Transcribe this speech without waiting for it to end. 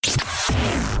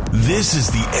This is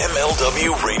the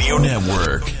MLW Radio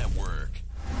Network.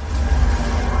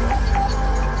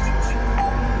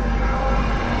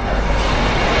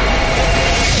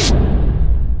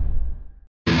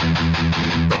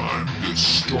 Time to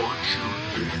start your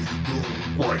day the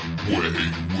right way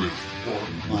with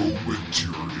front row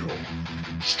material.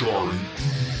 Starring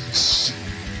ECW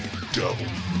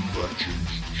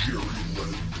legends Jerry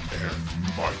Lynn and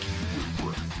Mikey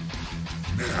Whitbread.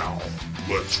 Now,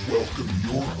 let's welcome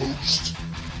your host,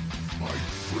 Mike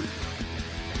Freeman.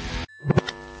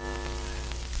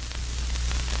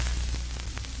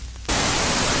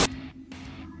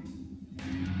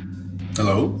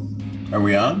 Hello? Are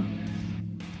we on?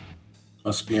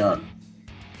 Must be on.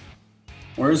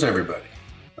 Where is everybody?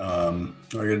 Are we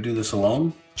going to do this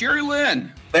alone? Jerry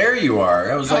Lynn. There you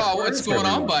are. I was like, what's going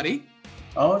on, buddy?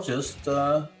 Oh, just,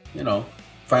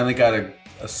 finally got a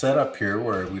setup here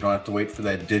where we don't have to wait for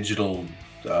that digital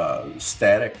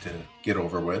static to get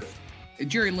over with.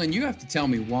 Jerry Lynn, you have to tell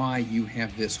me why you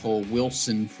have this whole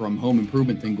Wilson from Home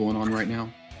Improvement thing going on right now.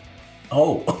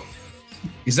 Oh.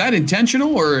 Is that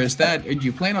intentional, or is that, do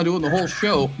you plan on doing the whole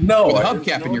show no, with a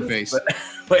hubcap in your face?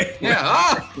 Wait.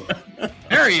 Yeah,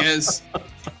 there he is.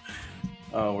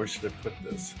 Oh, where should I put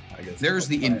this? I guess there's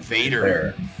the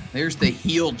invader. There's the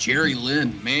heel Jerry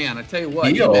Lynn. Man, I tell you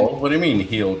what. Heel? What do you mean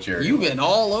heel Jerry? You've been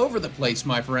all over the place,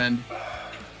 my friend.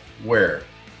 Where?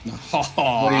 What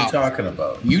are you talking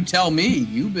about? You tell me.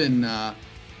 You've been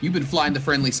flying the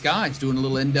friendly skies, doing a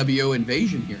little NWO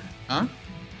invasion here, huh?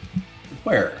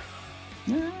 Where?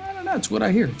 I don't know. It's what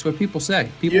I hear. It's what people say.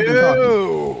 People have been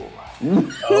talking.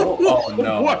 Oh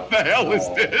no! What the hell is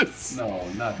this? No,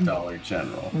 not Dollar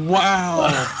General. Wow!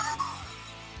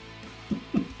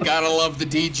 Gotta love the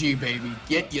DG, baby.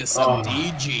 Get you some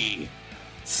DG.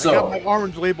 I got my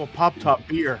Orange Label Pop Top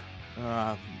beer,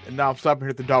 and now I'm stopping here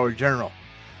at the Dollar General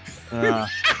to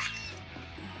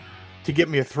get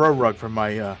me a throw rug for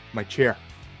my my chair.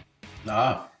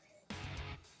 Ah.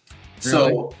 Really?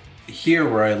 So here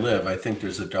where I live, I think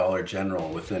there's a Dollar General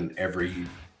within every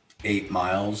 8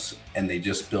 miles, and they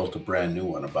just built a brand new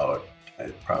one about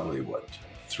probably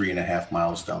 3.5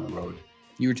 miles down the road.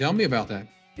 You were telling me about that.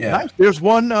 Yeah, Nice. There's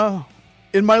one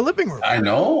in my living room. I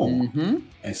know. Mm-hmm.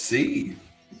 I see.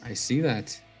 I see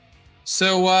that.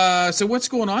 So what's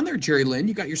going on there, Jerry Lynn?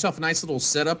 You got yourself a nice little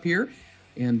setup here,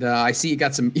 and I see you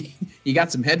got some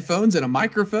headphones and a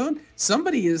microphone.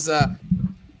 Somebody is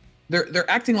they're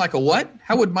acting like a what?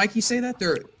 How would Mikey say that?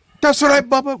 That's right,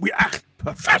 Bubba. We act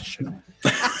professional.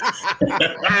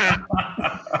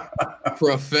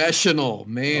 Professional,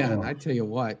 man. I tell you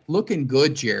what, looking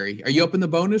good, Jerry. Are you up in the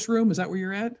bonus room? Is that where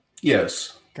you're at?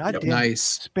 Yes. God damn. Nice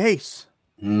Space.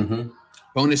 Mm-hmm.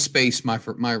 bonus space. My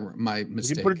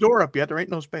mistake. You put a door up yet? There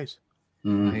ain't no space.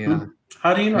 Mm-hmm.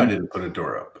 How do you know I didn't put a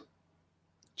door up?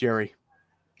 Jerry.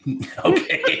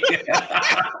 Okay.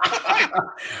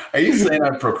 Are you saying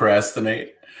I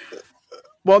procrastinate?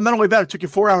 Well, not only that, it took you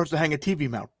 4 hours to hang a TV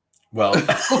mount. Well, wait,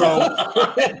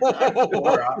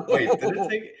 did it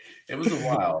take? It was a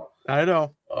while. I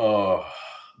know. Oh,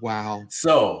 Wow.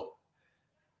 so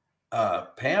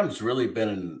Pam's really been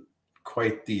in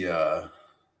quite the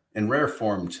in rare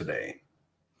form today.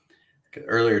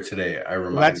 Earlier today, I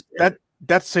reminded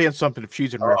That's saying something if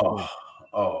she's in rare form.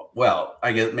 Oh, well,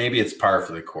 I guess maybe it's par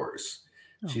for the course.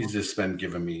 She's just been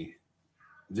giving me,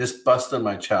 just busting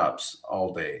my chops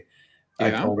all day. Yeah.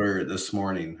 I told her this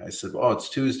morning, I said, oh, it's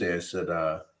Tuesday. I said,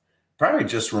 probably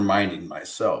just reminding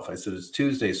myself. I said, it's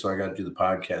Tuesday, so I got to do the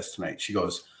podcast tonight. She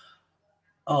goes,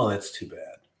 oh, that's too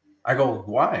bad. I go,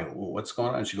 why? Well, what's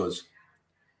going on? She goes,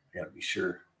 I got to be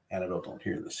sure Annabelle don't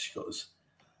hear this. She goes,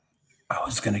 I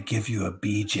was going to give you a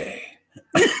BJ.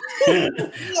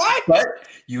 What? But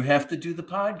you have to do the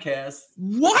podcast.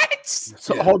 What?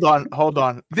 So hold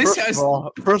on. This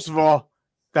First of all,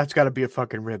 that's got to be a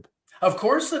fucking rib. Of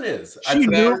course it is.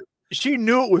 She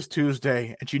knew it was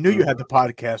Tuesday, and she knew you had the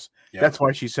podcast. Yeah. That's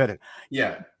why she said it.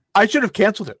 Yeah. I should have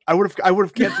canceled it. I would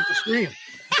have canceled the stream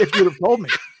if you'd have told me.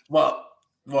 Well,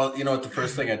 you know what the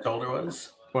first thing I told her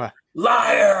was? What?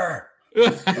 Liar.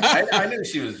 I knew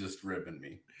she was just ribbing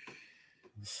me.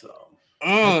 So.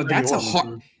 Oh, that's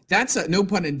a no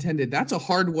pun intended. That's a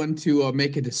hard one to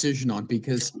make a decision on,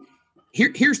 because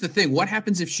here's the thing. What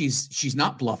happens if she's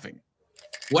not bluffing?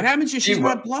 What happens if she's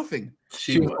not bluffing?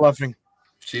 She was bluffing.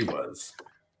 She was.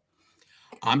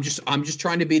 I'm just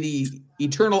trying to be the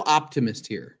eternal optimist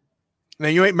here. Now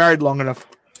you ain't married long enough.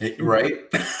 Right?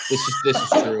 This is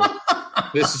true.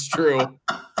 This is true.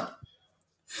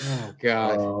 Oh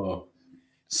God. Oh.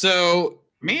 So,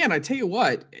 man, I tell you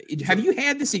what, have you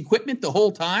had this equipment the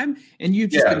whole time, and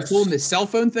you've just been pulling this cell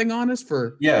phone thing on us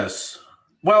for? Yes.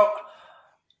 Well,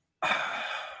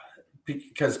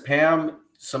 because Pam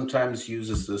sometimes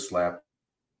uses this laptop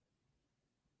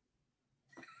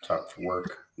for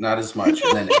work, not as much,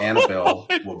 and then Annabelle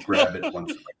will grab it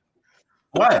once.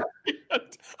 What? I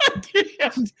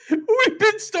can't. We've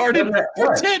been started for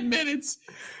What? 10 minutes.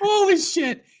 Holy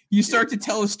shit. You start to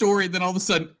tell a story, and then all of a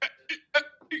sudden.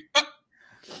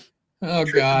 Oh,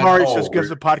 God. Mari Oh, says, because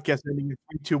the podcast ending is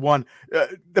 3, 2, 1.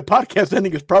 The podcast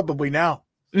ending is probably now.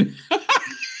 You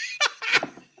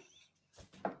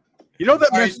know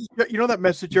that message? You know that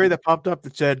message, Jerry, that popped up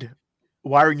that said,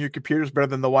 "Wiring your computer is better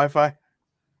than the Wi-Fi."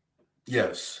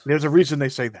 Yes. There's a reason they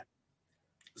say that.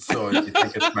 So you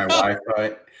think it's my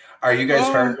Wi-Fi? Are you guys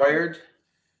hardwired?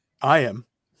 I am.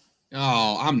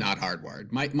 Oh, I'm not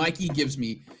hardwired. Mikey gives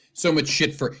me so much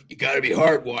shit for you got to be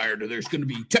hardwired or there's going to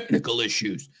be technical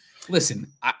issues. Listen,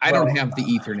 I don't have the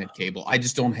Ethernet cable. I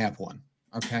just don't have one.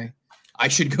 Okay, I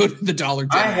should go to the Dollar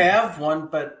General. I have one,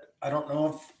 but I don't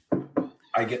know if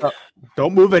I get.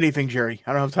 Don't move anything, Jerry.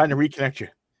 I don't have time to reconnect you.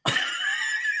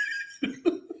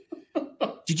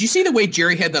 Did you see the way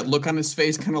Jerry had that look on his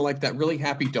face, kind of like that really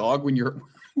happy dog when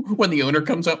the owner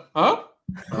comes up? Huh?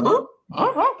 Huh?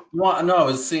 Huh? Well, no, I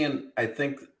was seeing. I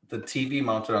think the TV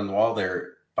mounted on the wall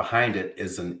there behind it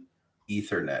is an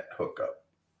Ethernet hookup.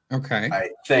 Okay. I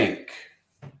think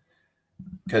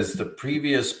because the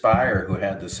previous buyer who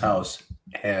had this house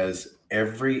has a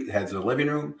living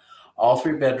room, all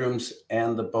 3 bedrooms,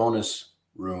 and the bonus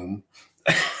room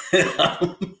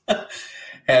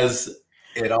has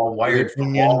it all wired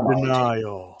from all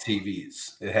denial.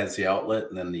 TVs. It has the outlet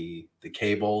and then the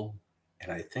cable,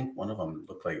 and I think one of them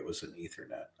looked like it was an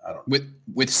Ethernet. I don't know.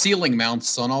 With ceiling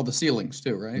mounts on all the ceilings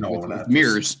too, right? No, with not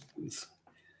mirrors.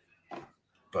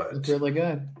 But It's really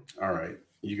good. all right,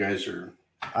 you guys are.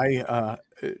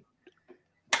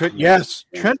 Yes,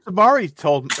 Trent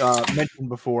Sabari mentioned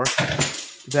before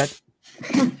that.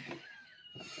 I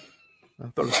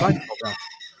thought the sign fell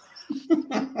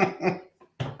down.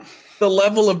 The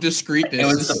level of discreetness. It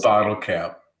was the bottle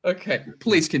cap. Okay,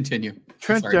 please continue.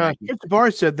 Trent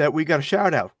Sabari said that we got a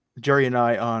shout out, Jerry and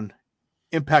I, on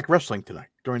Impact Wrestling tonight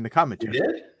during the You commentary.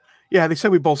 did? Yeah, they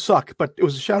said we both suck, but it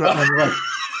was a shout out nonetheless.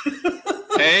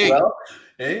 Hey. Well,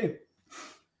 hey.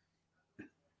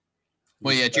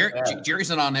 Well, yeah, Jerry's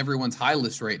not on everyone's high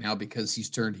list right now because he's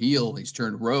turned heel. He's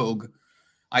turned rogue.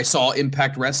 I saw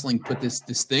Impact Wrestling put this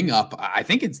thing up. I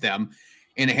think it's them.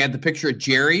 And it had the picture of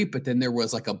Jerry, but then there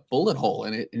was like a bullet hole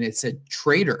in it, and it said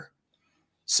traitor.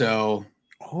 So,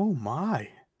 Oh my!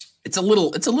 it's a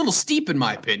little steep in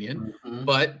my opinion,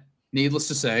 but needless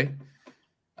to say,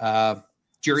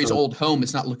 Jerry's old home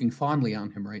is not looking fondly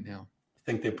on him right now.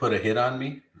 Think they put a hit on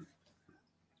me?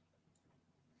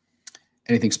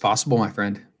 Anything's possible, my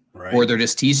friend. Right. Or they're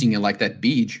just teasing you like that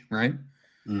Beej, right?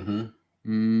 Mm-hmm.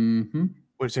 Mm-hmm.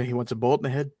 What is it? He wants a bullet in the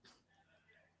head.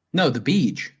 No, the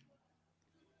Beej.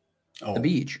 Oh, The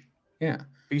Beej. Yeah.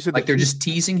 You said Like they're just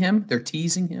teasing him. They're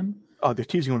teasing him. Oh, they're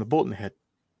teasing him with a bullet in the head.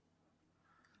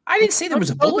 I didn't say there was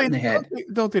a bullet in the head.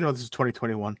 Don't they know this is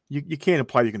 2021? You can't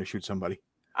imply you're going to shoot somebody.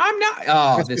 I'm not.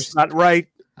 Oh, That's this. just not right.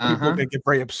 People are Uh-huh. going to get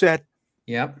very upset.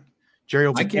 Yep. Jerry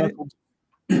will be I get it. canceled.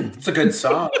 it's a good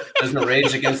song. Doesn't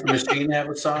Rage Against the Machine have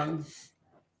a song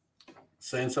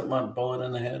saying something about a bullet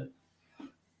in the head?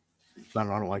 I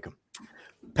don't like him.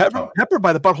 Pepper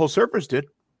by the Butthole Surfers did.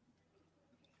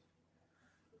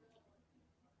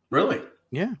 Really?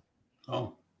 Yeah.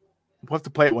 Oh, We'll have to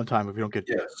play it one time if you don't get.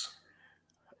 yes.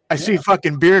 I see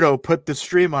fucking Beardo put the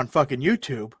stream on fucking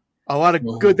YouTube. A lot of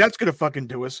good that's going to fucking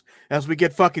do us as we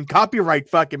get fucking copyright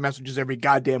fucking messages every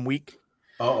goddamn week.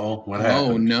 Uh-oh. What Oh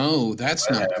happened? no, that's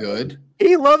What not happened? good.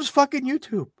 He loves fucking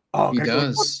YouTube. Oh, He gotta go,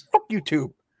 does. Fuck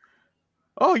YouTube.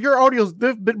 Oh, your audio's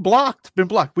they've been blocked.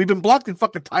 We've been blocked in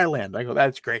fucking Thailand. I go,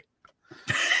 that's great.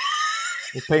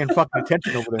 We're paying fucking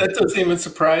attention over there. That doesn't even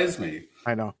surprise me.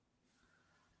 I know.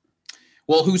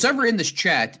 Well, who's ever in this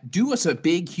chat, do us a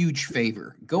big, huge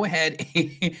favor. Go ahead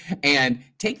and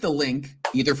take the link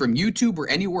either from YouTube or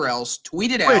anywhere else,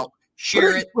 tweet it Twitch. out,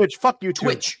 share it. Twitch. Fuck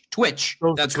YouTube. Twitch.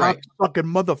 Those That's right. Fucking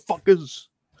motherfuckers.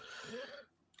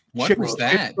 What Chicken was shit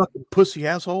that? Fucking pussy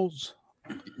assholes.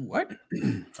 What?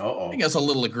 I Uh-oh. think that's a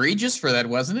little egregious for that,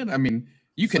 wasn't it? I mean,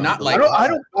 you cannot Sounds like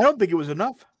I don't think it was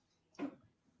enough.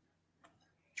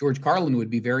 George Carlin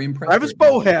would be very impressed. Travis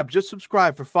right now. Bohab just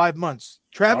subscribed for 5 months.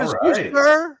 Travis, All you, right.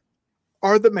 sir,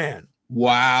 are the man.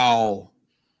 Wow.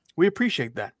 We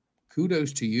appreciate that.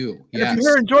 Kudos to you. And Yes. if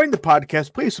you're enjoying the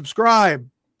podcast, please subscribe.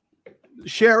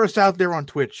 Share us out there on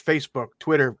Twitch, Facebook,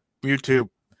 Twitter, YouTube.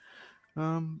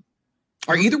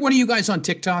 Are either one of you guys on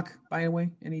TikTok, by the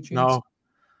way? Any chance? No,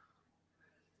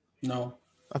 No.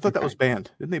 I thought that Okay. was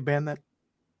banned. Didn't they ban that?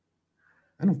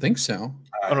 I don't think so.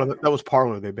 Oh no, that was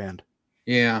Parlor they banned.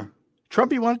 Yeah.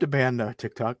 Trumpy wanted to ban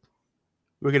TikTok.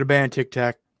 We're going to ban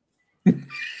TikTok. Did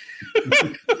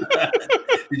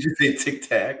you say Tic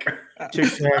Tac?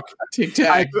 TikTok.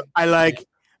 TikTok. I like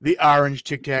the orange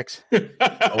Tic Tacs.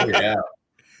 Oh yeah,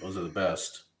 those are the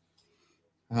best.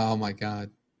 Oh my God.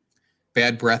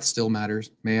 Bad breath still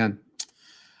matters, man.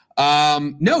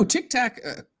 No, TikTok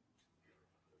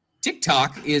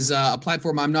is a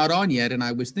platform I'm not on yet, and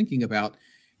I was thinking about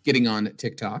getting on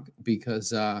TikTok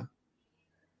because, I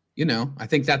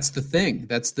think that's the thing.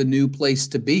 That's the new place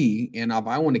to be, and if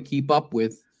I want to keep up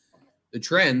with the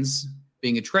trends,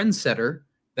 being a trendsetter,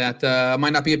 that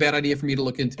might not be a bad idea for me to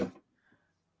look into.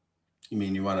 You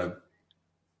mean you want to?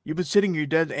 You've been sitting in your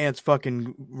dead aunt's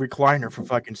fucking recliner for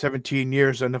fucking 17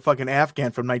 years and the fucking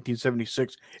Afghan from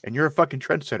 1976, and you're a fucking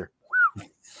trendsetter.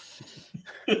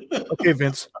 Okay,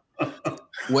 Vince.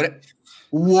 What?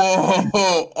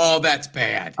 Whoa! Oh, that's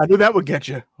bad. I knew that would get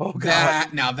you. Oh, God.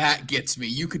 That gets me.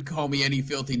 You could call me any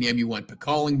filthy name you want, but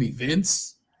calling me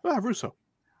Vince? Russo.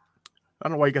 I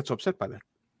don't know why you got so upset by that.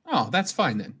 Oh, that's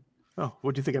fine then. Oh,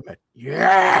 what do you think I meant?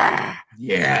 Yeah.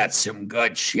 Yeah, it's some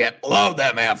good shit. Love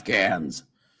them Afghans.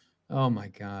 Oh, my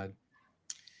God.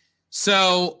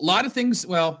 So, a lot of things.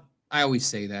 Well, I always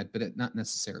say that, but not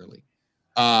necessarily.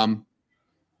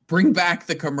 Bring back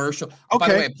the commercial. Okay. By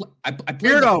the way, I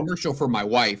played the commercial for my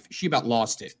wife. She about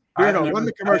lost it. Run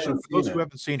the commercial for those who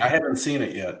haven't seen it. I haven't seen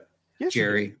it yet. Yes,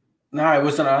 Jerry. No, I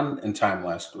wasn't on in time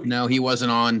last week. No, he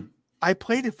wasn't on. I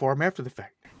played it for him after the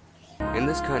fact. In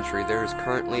this country, there is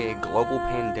currently a global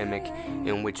pandemic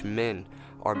in which men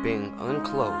are being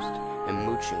unclothed and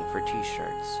mooching for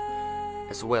t-shirts,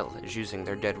 as well as using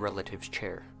their dead relative's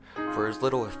chair. For as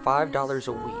little as $5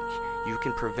 a week, you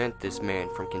can prevent this man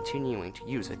from continuing to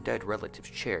use a dead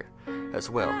relative's chair, as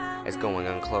well as going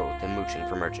unclothed and mooching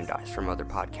for merchandise from other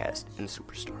podcasts and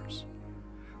superstars.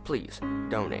 Please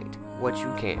donate what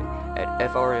you can at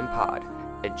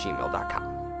frmpod@gmail.com.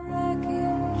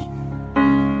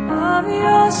 Of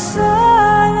your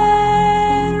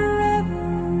silent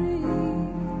reverie,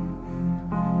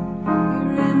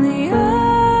 you're in the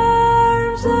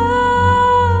arms of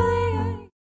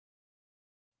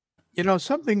the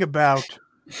Something about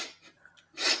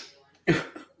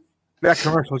that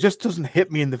commercial just doesn't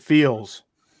hit me in the feels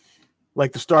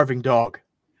like the starving dog.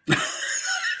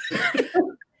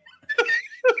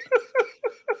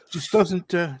 Just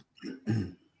doesn't,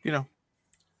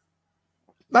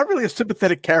 not really a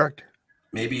sympathetic character.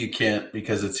 Maybe you can't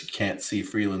because you can't see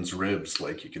Freeland's ribs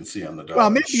like you can see on the dog. Well,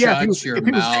 maybe, Shut your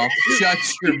mouth. Shut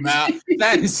your mouth.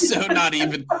 That is so not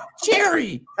even.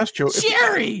 Jerry! That's true.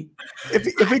 Jerry! If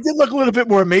he did look a little bit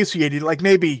more emaciated, like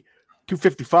maybe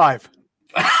 255.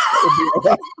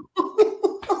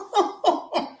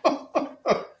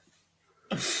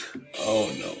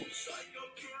 Oh, no.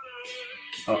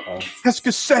 Uh-oh. Qu'est-ce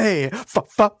que c'est?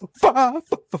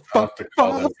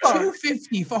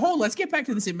 250. Hold on, let's get back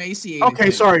to this emaciated. Okay,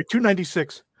 thing. sorry,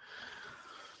 296.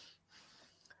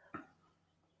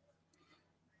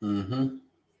 Mm-hmm.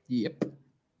 Yep.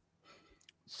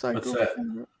 What's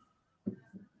that?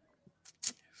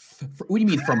 What do you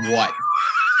mean from what?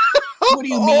 What do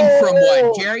you mean from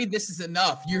what, Jerry? This is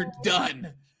enough. You're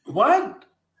done. What?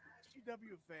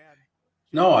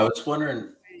 No, I was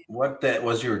wondering what that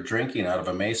was you were drinking out of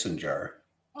a mason jar.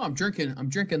 Oh, I'm drinking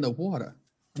the water.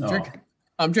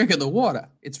 I'm drinking the water.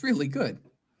 It's really good.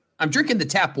 I'm drinking the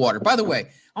tap water. By the way,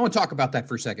 I want to talk about that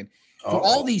for a second. For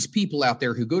all these people out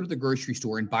there who go to the grocery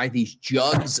store and buy these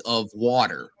jugs of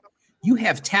water, you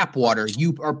have tap water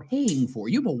you are paying for.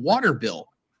 You have a water bill.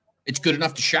 It's good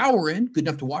enough to shower in, good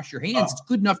enough to wash your hands. It's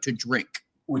good enough to drink.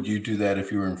 Would you do that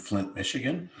if you were in Flint,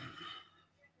 Michigan?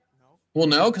 Well,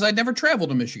 no, because I'd never traveled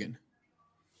to Michigan.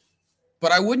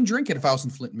 But I wouldn't drink it if I was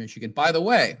in Flint, Michigan. By the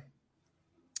way,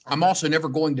 I'm also never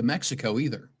going to Mexico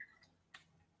either.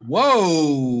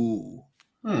 Whoa.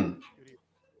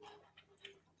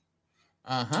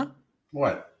 Uh-huh.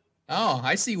 What? Oh,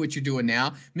 I see what you're doing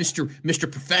now.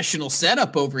 Mr. Professional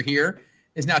Setup over here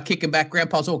is now kicking back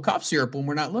Grandpa's old cough syrup when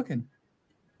we're not looking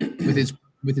with his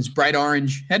bright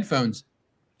orange headphones.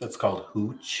 That's called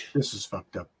hooch. This is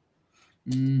fucked up.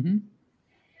 Mm-hmm.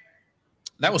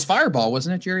 That was Fireball,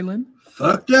 wasn't it, Jerry Lynn?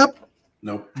 Fucked up?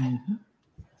 Nope. Mm-hmm.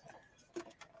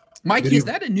 Mikey, is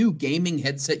that a new gaming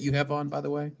headset you have on, by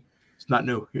the way? It's not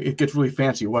new. It gets really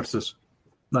fancy. Watch this.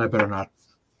 No, I better not.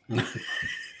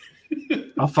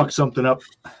 I'll fuck something up.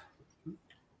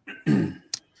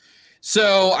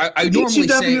 So I normally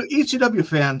say ECW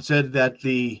fan said that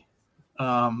the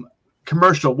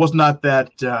commercial was not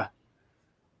that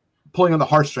pulling on the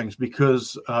heartstrings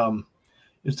because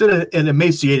instead of an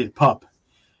emaciated pup,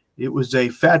 it was a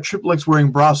fat Triple X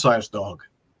wearing bra-sized dog.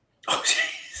 Oh,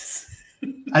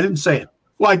 I didn't say it.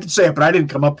 Well, I did say it, but I didn't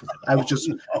come up with it. I was just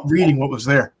reading what was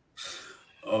there.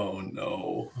 Oh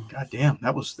no. God damn,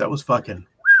 that was fucking.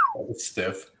 That was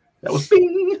stiff. That was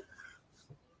bing,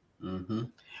 Mm-hmm.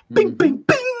 bing, bing,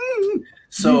 bing.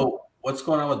 So what's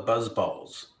going on with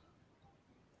Buzzballs?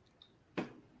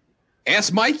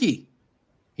 Ask Mikey.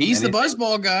 He's the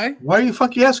buzzball guy. Why are you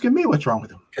fucking asking me what's wrong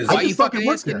with him? Because Why are just you fucking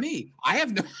work asking there. me? I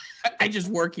have no. I just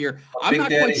work here. I'm Big not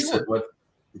Daddy quite said sure.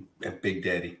 what? Big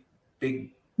Daddy. Big.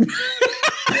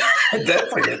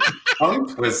 That's like a tongue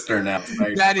twister now.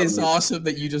 That is awesome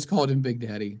that you just called him Big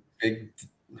Daddy.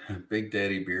 Big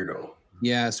Daddy Beardo.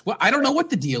 Yes. Well, I don't know what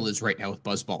the deal is right now with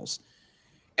Buzzballs.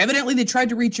 Evidently, they tried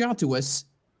to reach out to us.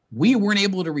 We weren't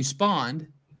able to respond.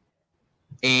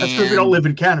 And That's because we don't live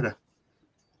in Canada.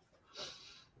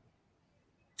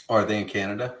 Oh, are they in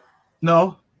Canada?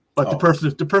 No, but Oh.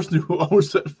 the person who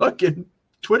owns the fucking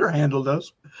Twitter handle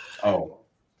does. Oh,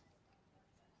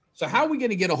 So how are we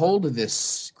going to get a hold of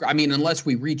this? I mean, unless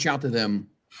we reach out to them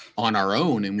on our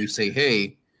own and we say,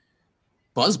 hey,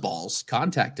 Buzzballs,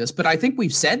 contact us. But I think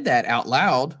we've said that out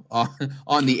loud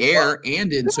on the air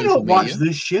and in I social don't watch media.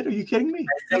 this shit. Are you kidding me?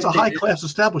 That's a they did. high-class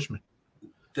establishment.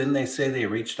 didn't they say they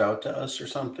reached out to us or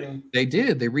something? They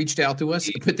did. They reached out to us,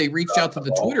 but they reached out to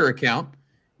the Twitter account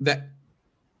that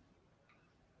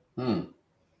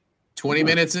 20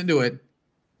 minutes into it,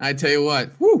 I tell you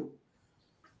what, whoo.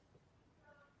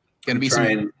 Going to be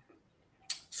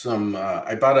some.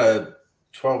 I bought a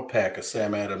 12-pack of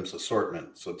Sam Adams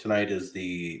assortment. So tonight is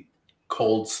the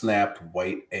Cold Snap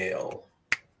White Ale.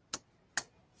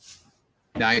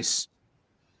 nice.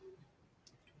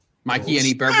 Mikey,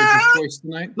 any beverage of choice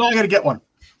tonight? No, I got to get one.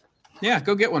 Yeah,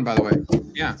 go get one, by the way.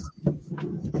 Yeah.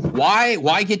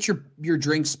 Why get your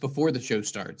drinks before the show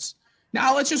starts?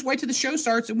 Now let's just wait till the show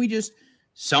starts and we just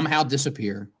somehow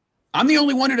disappear. I'm the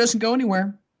only one who doesn't go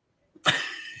anywhere.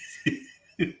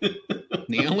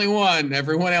 The only one.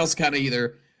 Everyone else kind of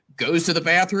either goes to the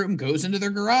bathroom, goes into their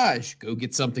garage, go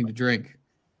get something to drink.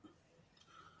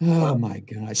 Oh my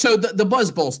gosh. So the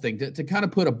Buzzballs thing, to kind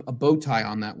of put a bow tie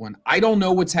on that one, I don't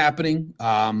know what's happening.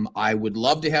 I would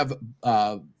love to have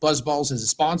Buzzballs as a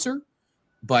sponsor,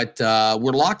 but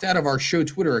we're locked out of our show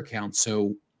Twitter account,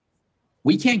 so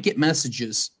we can't get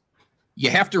messages. You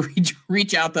have to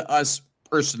reach out to us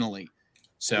personally.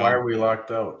 So Why are we locked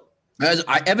out?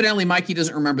 Evidently, Mikey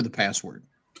doesn't remember the password.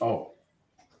 Oh,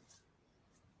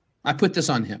 I put this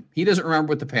on him. He doesn't remember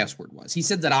what the password was. He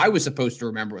said that I was supposed to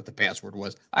remember what the password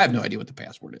was. I have no idea what the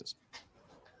password is.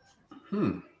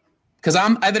 Because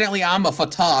I'm a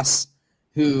fatas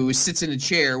who sits in a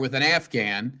chair with an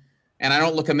Afghan, and I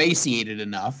don't look emaciated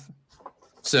enough.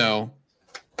 So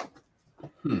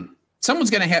someone's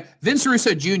going to have Vince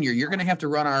Russo Jr. You're going to have to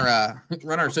run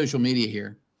our social media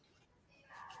here.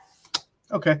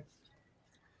 Okay.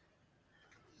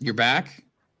 You're back.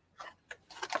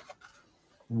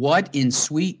 What in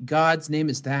sweet God's name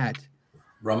is that?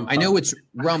 rum. I know it's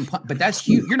rum, but that's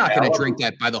huge. You're not going to drink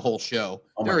that by the whole show.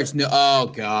 Oh my There is no. Oh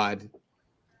God,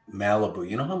 Malibu.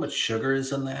 You know how much sugar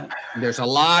is in that? there's a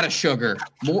lot of sugar.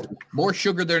 More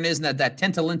sugar than is in that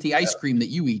Tentalinti ice cream that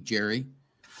you eat, Jerry.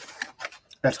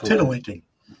 That's titillating.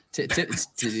 It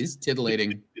is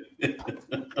titillating.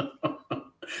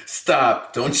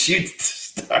 Stop. Don't you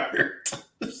start.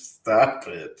 Stop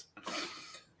it.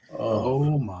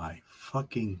 Oh my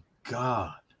fucking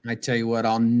God. I tell you what,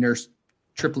 I'll nurse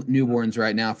triplet newborns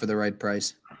right now for the right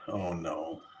price. Oh,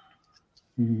 no.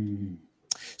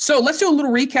 So let's do a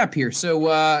little recap here.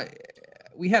 So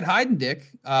we had Hyde and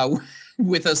Dick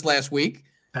with us last week.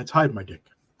 That's hide my dick.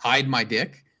 Hide my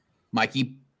dick.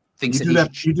 Mikey thinks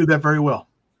You do that very well.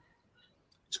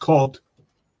 It's called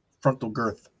frontal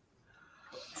girth.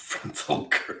 Frontal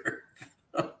curve.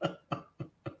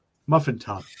 Muffin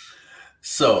top.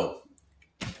 So,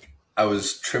 I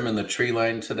was trimming the tree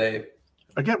line today,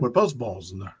 Again, with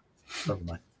buzzballs in there. Never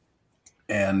mind.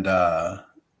 and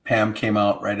Pam came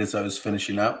out right as I was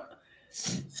finishing up.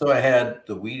 So I had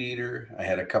the weed eater. I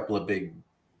had a couple of big,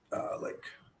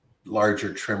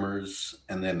 larger trimmers,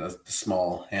 and then the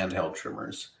small handheld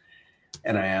trimmers.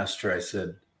 And I asked her, I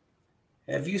said,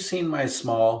 "Have you seen my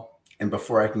small?" And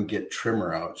before I can get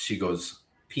trimmer out, she goes,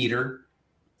 "Peter."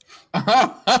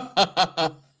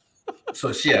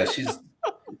 So she's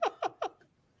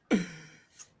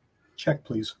Check,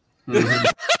 please.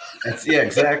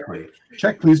 exactly.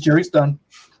 Check, please. Jerry's done.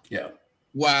 Yeah,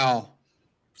 Wow.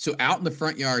 So out in the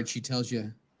front yard, she tells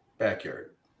you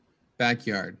backyard.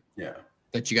 backyard Yeah,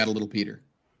 that you got a little Peter.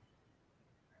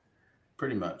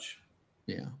 pretty much.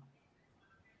 Yeah.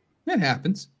 That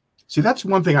happens. See, that's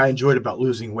one thing I enjoyed about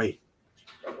losing weight.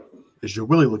 Is your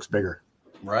willy looks bigger.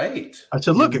 Right. I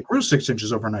said, look, it grew 6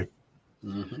 inches overnight.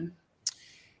 Mm-hmm.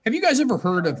 Have you guys ever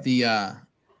heard of the?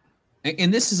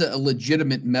 And this is a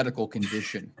legitimate medical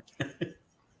condition.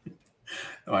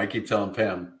 Oh, I keep telling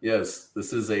Pam, yes,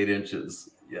 this is 8 inches.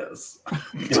 Yes.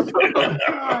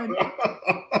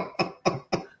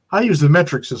 I use the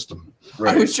metric system.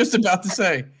 I was just about to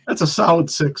say. That's a solid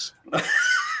 6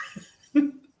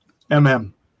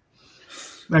 mm.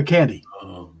 Now, Candy.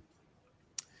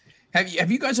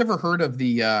 Have you guys ever heard of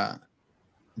the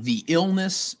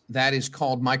illness that is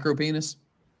called micropenis?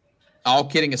 All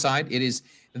kidding aside, it is.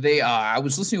 I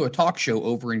was listening to a talk show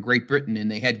over in Great Britain,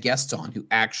 and they had guests on who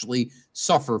actually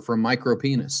suffer from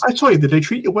micropenis. I saw you. Did they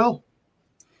treat you well?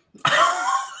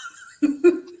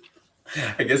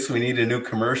 I guess we need a new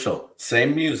commercial.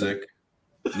 Same music,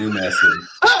 new message.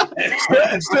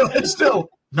 and still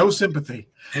no sympathy.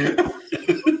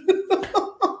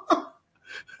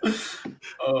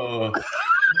 Oh,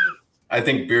 I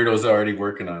think Beardo's already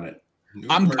working on it.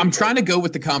 I'm trying to go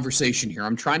with the conversation here.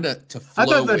 I'm trying to flow. I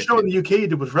thought that with show it. in the UK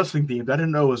that was wrestling themed. I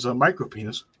didn't know it was a micro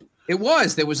penis. It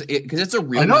was. There was because it's a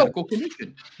real I know. medical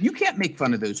condition. You can't make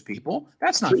fun of those people.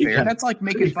 That's not Sure you fair. can. That's like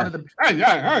making fun of the.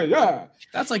 Yeah.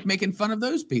 That's like making fun of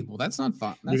those people. That's not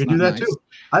fun. That's You can do not that nice. too.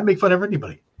 I make fun of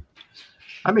anybody.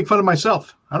 I make fun of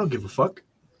myself. I don't give a fuck.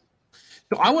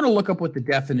 So I want to look up what the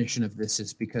definition of this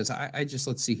is because I just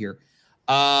let's see here.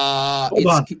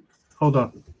 Hold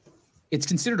on. It's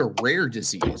considered a rare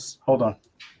disease. Hold on.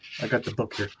 I got the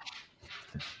book here.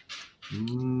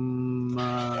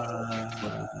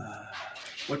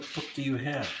 What book do you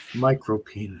have? Micro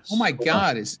penis. Oh my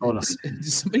God! Hold on. Did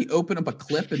somebody open up a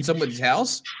clip in somebody's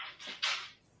house?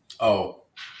 Oh,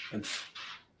 it's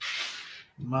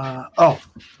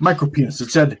Micro penis.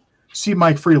 It said, see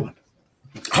Mike Freeland.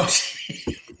 oh.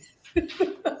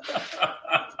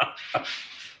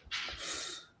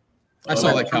 I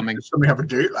saw that coming. Somebody have a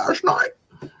date last night.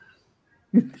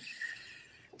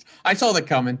 I saw that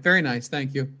coming. Very nice.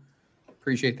 Thank you.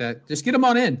 Appreciate that. Just get them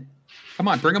on in. Come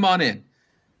on, bring them on in.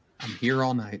 I'm here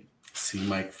all night. See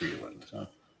Mike Freeland. Huh?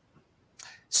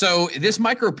 So this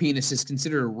micropenis is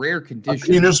considered a rare A condition.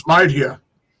 penis might here.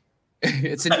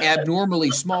 It's an abnormally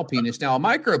small penis. Now, a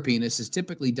micropenis is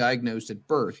typically diagnosed at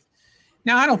birth.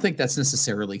 Now, I don't think that's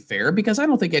necessarily fair because I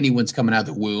don't think anyone's coming out of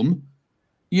the womb.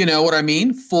 You know what I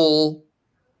mean? Full.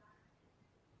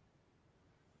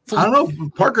 I don't know.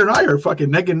 Parker and I are fucking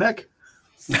neck and neck.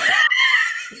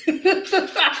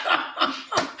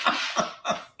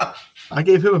 I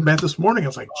gave him a bet this morning. I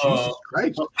was like, Jesus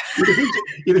Christ.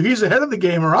 Either he's ahead of the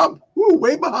game or I'm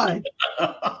way behind.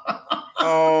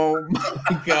 Oh,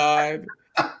 my God.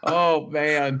 Oh,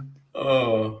 man.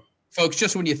 Oh, Folks,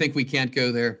 just when you think we can't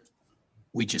go there,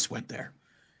 we just went there.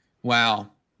 Wow.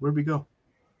 Where'd we go?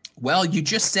 Well, you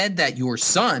just said that your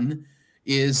son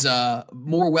is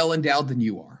more well endowed than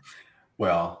you are.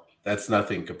 well, that's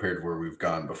nothing compared to where we've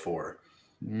gone before.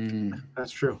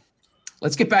 That's true.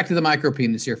 Let's get back to the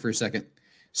micropenis here for a second.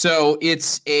 So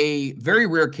it's a very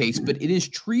rare case, but it is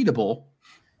treatable.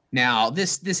 Now,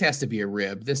 this has to be a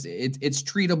rib. It's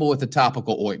treatable with a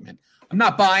topical ointment. I'm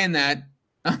not buying that.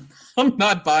 I'm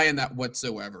not buying that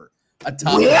whatsoever. A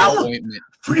topical ointment.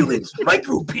 Freeland's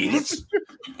micro penis.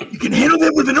 You can handle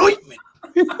that with an ointment.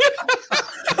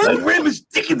 My rim is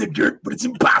thick in the dirt, but it's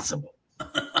impossible.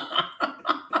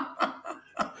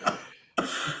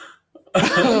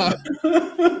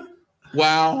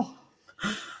 Wow.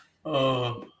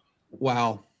 Oh,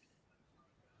 Wow.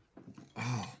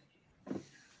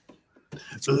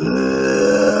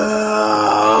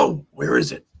 Oh, where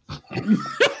is it?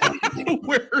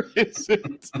 Where is it?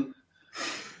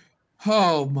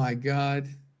 Oh my God.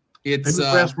 It's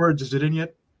Famous last words. Is it in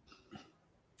yet?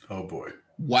 oh boy.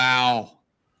 wow.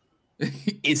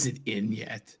 Is it in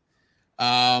yet?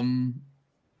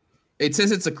 It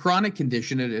says it's a chronic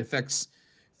condition. It affects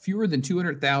fewer than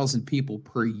 200,000 people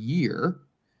per year.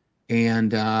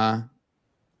 And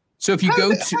so if you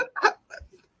go to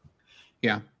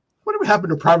yeah. Whatever happened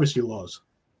to privacy laws?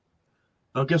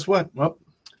 Oh, guess what? Well,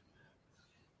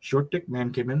 short dick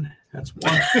man came in. That's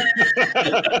one.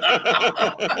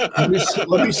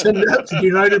 let me send that to the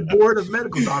United Board of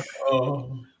Medical Doctors.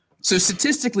 Oh, So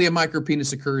statistically, a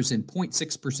micropenis occurs in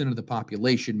 0.6% of the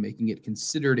population, making it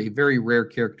considered a very rare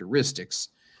characteristics.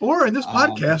 Or in this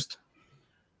podcast,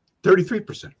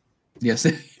 33% Yes.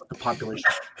 of the population.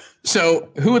 So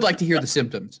who would like to hear the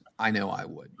symptoms? I know I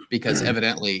would, because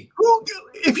evidently, Who,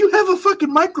 if you have a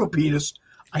fucking micro penis,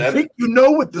 I That- think you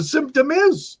know what the symptom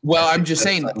is. well, I'm just That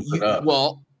saying, sums it up.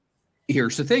 well,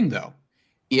 here's the thing though.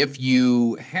 If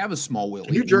you have a small willy,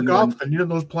 Can you and jerk you are- off and needle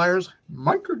those pliers?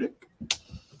 Micro dick.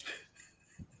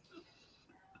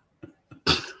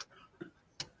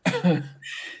 You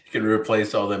can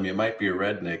replace all them. You might be a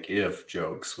redneck if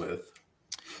jokes with.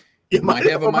 You might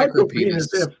have a micropenis.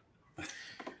 if.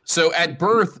 So at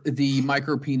birth, the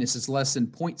micropenis is less than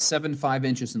 0.75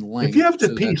 inches in length. If you have to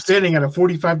so pee that's- standing at a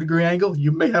 45-degree angle,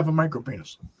 you may have a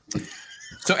micropenis.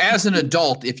 So as an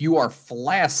adult, if you are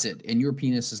flaccid and your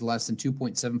penis is less than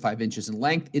 2.75 inches in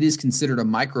length, it is considered a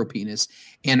micropenis.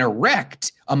 And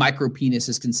erect, a micropenis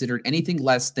is considered anything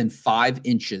less than 5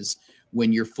 inches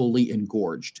when you're fully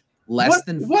engorged. Less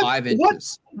than 5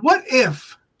 inches. What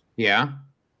if? Yeah.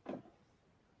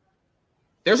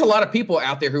 There's a lot of people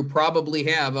out there who probably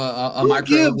have a Who micro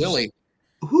gives- willy.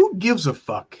 Who gives a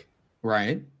fuck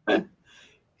Right.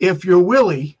 if your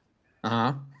willy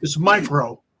Uh-huh. is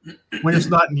micro when it's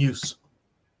not in use?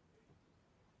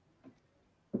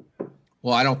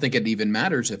 Well, I don't think it even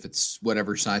matters if it's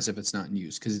whatever size if it's not in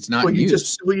use because it's not Well, in you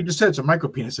use. just said it's a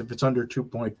micropenis if it's under 2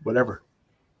 point whatever.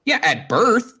 Yeah, at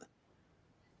birth,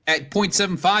 at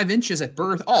 0.75 inches at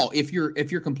birth. Oh, if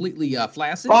you're completely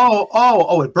flaccid.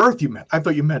 Oh! At birth you meant? I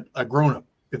thought you meant a grown up.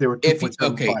 If they were If you,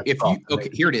 2.75. okay,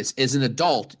 here it is. As an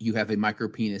adult, you have a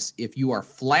micropenis. If you are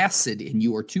flaccid and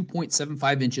you are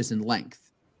 2.75 inches in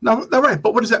length. No, right.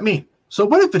 But what does that mean? So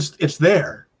what if it's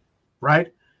there,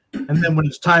 right? And then when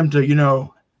it's time to,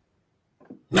 Bang,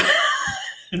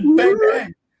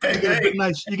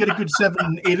 bang, you get a good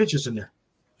 7, 8 inches in there.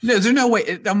 No, there's no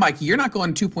way. Mike, you're not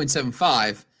going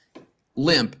 2.75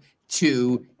 limp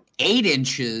to 8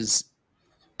 inches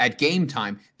at game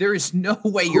time. There is no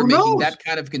way you're making that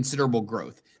kind of considerable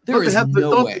growth. There is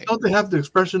no way. Don't they have the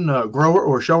expression grower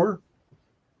or shower?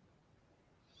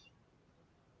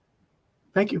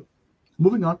 Thank you.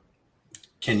 Moving on.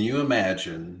 Can you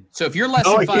imagine? So if you're less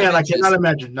No, than 5 I inches, cannot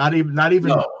imagine. Not even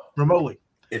No. remotely.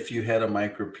 If you had a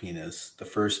micropenis the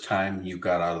first time you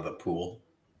got out of the pool?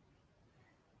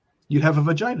 You'd have a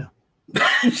vagina.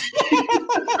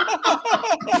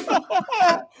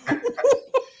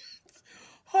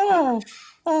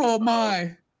 oh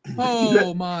my.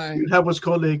 Oh my. You'd have what's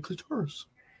called a clitoris.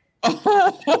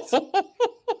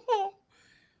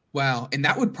 Wow. And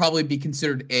that would probably be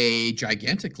considered a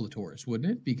gigantic clitoris,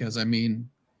 wouldn't it? Because I mean,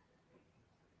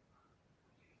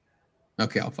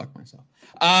 okay, I'll fuck myself.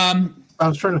 I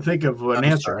was trying to think of an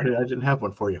answer. I didn't have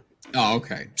one for you. Oh,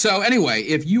 okay. So anyway,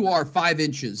 if you are 5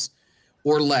 inches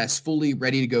or less fully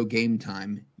ready to go game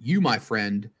time, you, my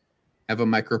friend, have a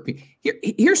micropenis.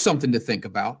 Here's something to think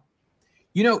about.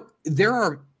 There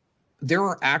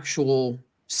are actual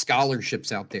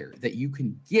scholarships out there that you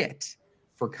can get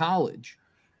for college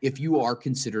if you are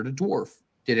considered a dwarf.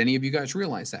 Did any of you guys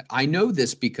realize that? I know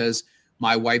this because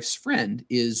my wife's friend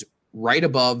is right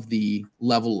above the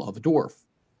level of a dwarf,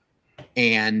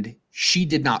 and she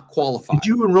did not qualify. Did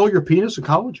you enroll your penis in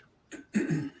college?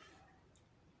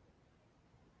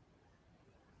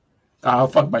 I'll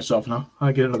fuck myself now.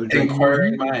 I get another drink.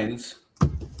 Inquiring minds.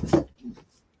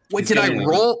 Wait, did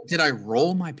I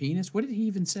roll my penis? What did he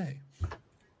even say?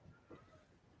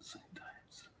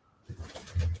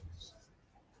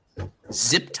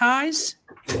 Zip ties?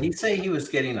 Did he say he was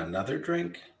getting another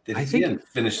drink? He didn't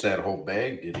finish that whole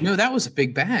bag, did he? No, that was a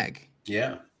big bag.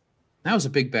 Yeah. That was a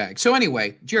big bag. So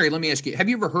anyway, Jerry, let me ask you, have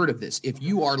you ever heard of this? If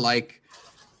you are like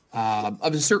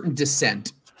of a certain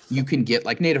descent, you can get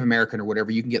like Native American or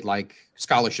whatever, you can get like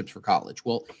scholarships for college.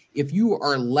 Well, if you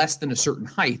are less than a certain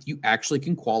height, you actually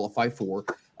can qualify for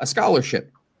a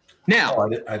scholarship. Now,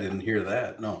 I didn't hear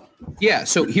that. No. Yeah.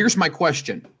 So here's my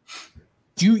question.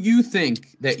 Do you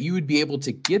think that you would be able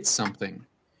to get something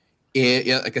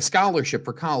like a scholarship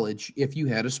for college if you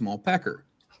had a small pecker?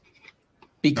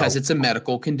 Because it's a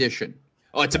medical condition.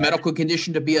 Oh, it's a medical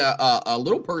condition to be a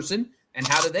little person. And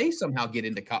how do they somehow get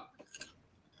into college?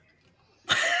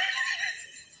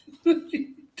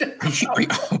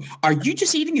 Are you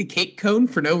just eating a cake cone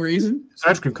for no reason? It's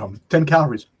ice cream cone, 10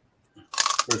 calories.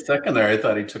 For a second there, I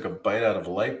thought he took a bite out of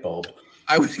a light bulb.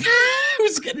 I was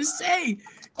going to say,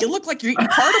 you look like you're eating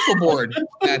particle board.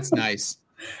 That's nice.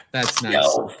 That's nice.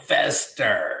 Yo,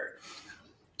 Fester.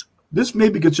 This may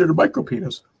be considered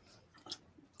micropenis.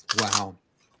 Wow.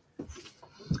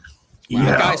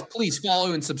 Yeah. Guys, please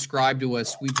follow and subscribe to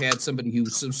us. We've had somebody who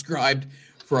subscribed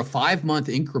for a 5-month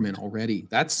increment already.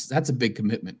 That's a big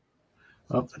commitment.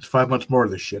 Well, that's 5 months more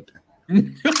of this shit.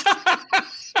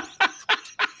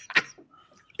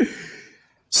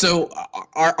 So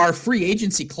our free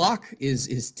agency clock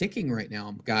is ticking right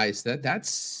now, guys.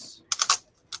 That's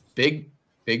big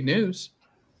news.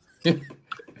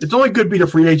 It's only good to be a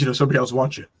free agent if somebody else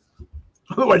wants you.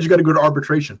 Otherwise, you got to go to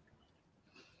arbitration.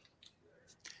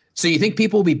 So you think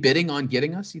people will be bidding on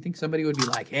getting us? You think somebody would be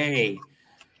like, hey.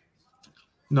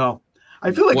 No.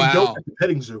 I feel like Wow. you don't at the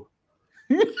petting zoo.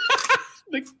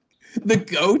 The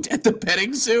goat at the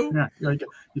petting zoo? Yeah,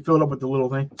 you fill it up with the little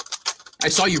thing. I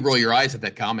saw you roll your eyes at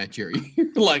that comment, Jerry.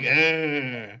 You're like,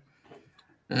 I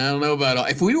don't know about all.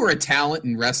 If we were a talent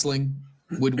in wrestling,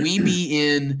 would we be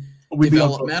in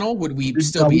developmental? Would we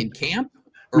still be in camp?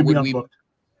 Or would we?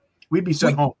 We'd be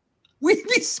sent home. We'd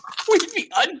be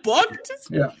unbooked?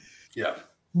 Yeah. Yeah.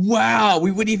 Wow.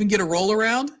 We wouldn't even get a roll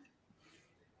around?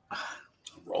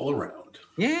 Roll around.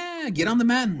 Yeah. Get on the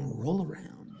mat and roll around.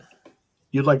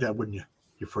 You'd like that, wouldn't you?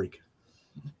 You freak.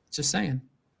 Just saying.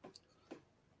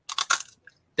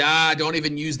 Don't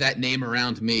even use that name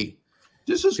around me.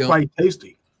 This is quite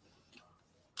tasty.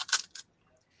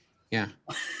 Yeah.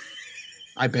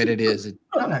 I bet it is.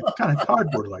 Kind of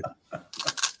cardboard-like.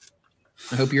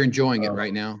 I hope you're enjoying it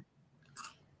right now.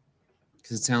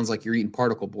 Because it sounds like you're eating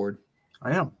particle board.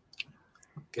 I am.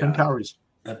 10 calories.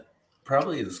 That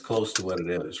probably is close to what it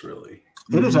is, really.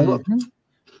 It is, I look.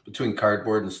 Between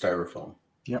cardboard and styrofoam.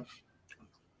 Yep.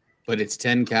 But it's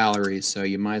 10 calories, so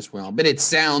you might as well. But it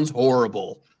sounds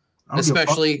horrible.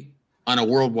 Especially on a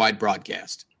worldwide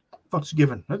broadcast. Fuck's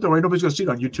given. That's all right. Nobody's going to see it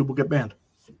on YouTube. We'll get banned.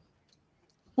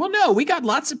 Well, no, we got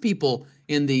lots of people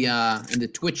in the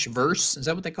Twitch verse. Is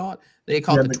that what they call it? They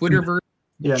call it the Twitter verse.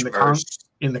 Yeah,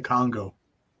 in the Congo.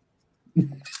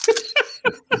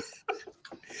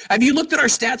 Have you looked at our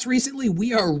stats recently?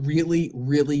 We are really,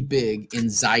 really big in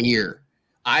Zaire.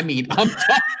 I mean, I'm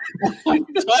talking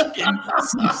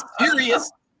some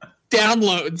serious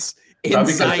downloads in Not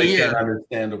because Zaire. they can't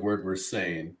understand a word we're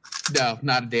saying. No,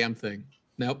 not a damn thing.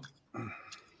 Nope.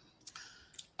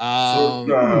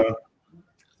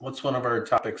 What's one of our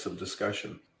topics of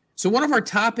discussion? So one of our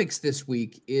topics this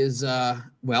week is,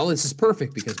 this is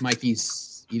perfect because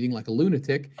Mikey's eating like a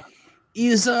lunatic,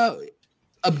 is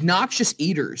obnoxious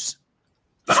eaters.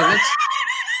 So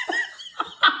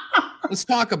let's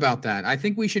talk about that. I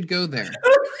think we should go there.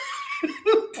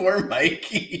 Poor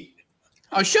Mikey.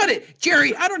 Oh, shut it.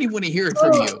 Jerry, I don't even want to hear it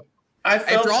from you.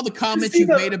 After all the comments you've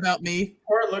made about me.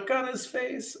 Poor look on his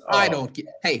face. Oh, I don't get.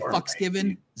 Hey, fucks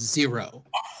given, 0.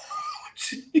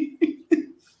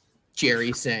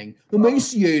 Jerry saying,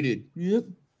 emaciated. Yep.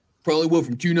 Probably went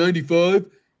from 295.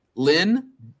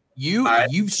 Lynn,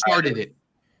 you've started it.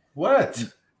 What?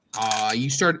 You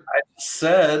started. I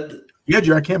said. Yeah,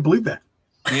 Jerry, I can't believe that.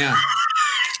 Yeah.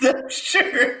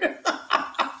 Sure.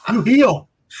 You heal.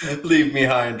 Leave me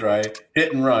high and dry.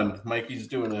 Hit and run. Mikey's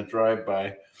doing a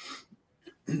drive-by.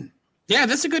 Yeah,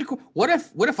 that's a good. What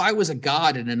if I was a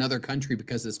god in another country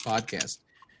because of this podcast?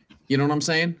 You know what I'm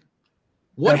saying?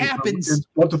 What happens?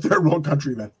 What's the third world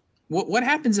country then? What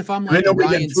happens if I'm like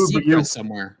Ryan Seacrest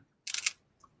somewhere?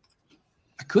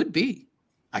 I could be.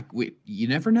 You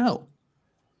never know.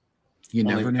 You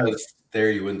never know.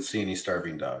 There, you wouldn't see any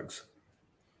starving dogs.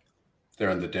 They're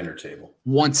on the dinner table.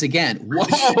 Once again.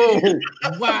 Whoa!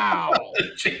 Wow!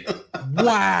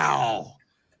 Wow!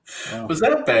 Was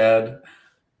that bad?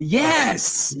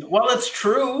 Yes. Well, it's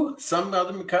true. Some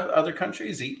other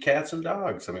countries eat cats and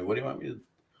dogs. I mean, what do you want me to?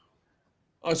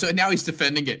 Oh, so now he's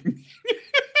defending it.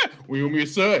 What do you want me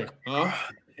to say? Huh?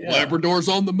 Yeah. Labrador's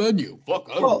on the menu. Fuck,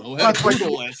 I don't know. Had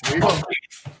poodle last week.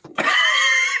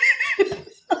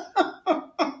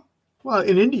 Well,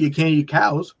 in India, you can't eat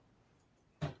cows.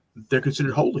 They're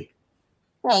considered holy.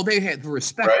 Well, they had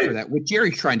respect for that. What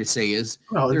Jerry's trying to say is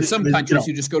there's some countries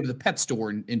who just go to the pet store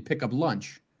and pick up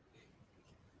lunch.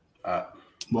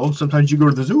 Well, sometimes you go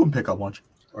to the zoo and pick up lunch.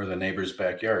 Or the neighbor's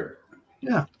backyard.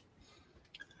 Yeah.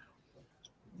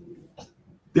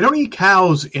 They don't eat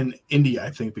cows in India, I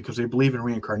think, because they believe in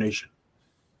reincarnation.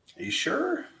 Are you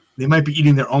sure? They might be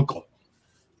eating their uncle.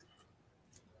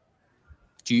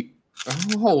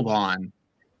 Hold on.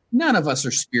 None of us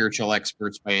are spiritual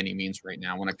experts by any means right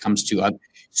now when it comes to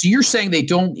so you're saying they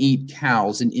don't eat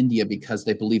cows in India because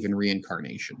they believe in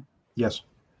reincarnation? Yes.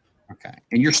 Okay.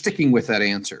 And you're sticking with that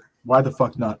answer. Why the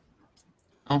fuck not?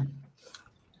 Oh.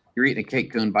 You're eating a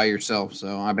cake cone by yourself,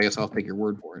 so I guess I'll take your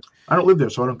word for it. I don't live there,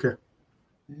 so I don't care.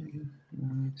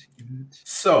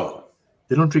 So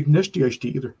they don't drink Nishti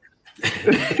either.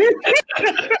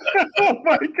 Oh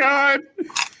my God.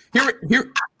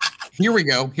 Here we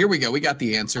go. We got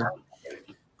the answer.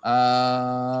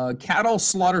 Cattle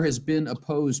slaughter has been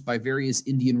opposed by various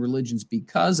Indian religions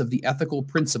because of the ethical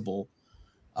principle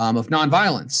of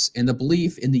nonviolence and the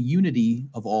belief in the unity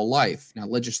of all life. Now,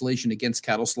 legislation against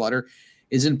cattle slaughter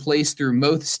is in place through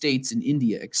most states in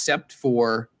India, except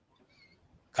for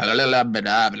West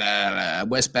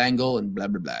Bengal and blah,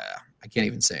 blah, blah. I can't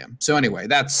even say them. So anyway,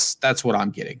 that's what I'm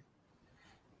getting.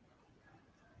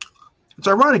 It's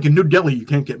ironic in New Delhi you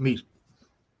can't get meat.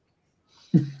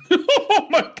 Oh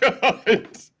my God.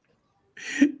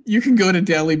 You can go to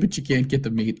Delhi, but you can't get the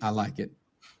meat. I like it.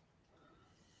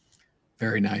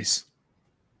 Very nice.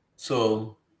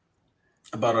 So,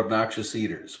 about obnoxious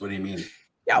eaters, what do you mean?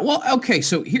 Yeah, well, okay,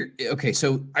 so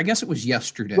I guess it was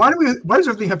yesterday. Why does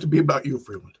everything have to be about you,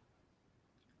 Freeland?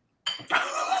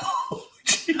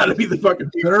 Gotta be the fucking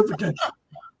center of attention.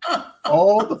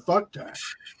 All the fuck time.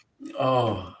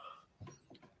 Oh.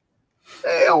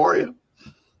 Hey, how are you?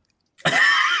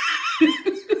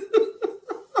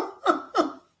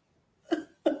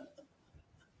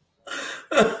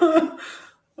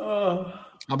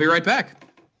 I'll be right back.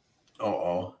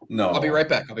 Oh, no. I'll be right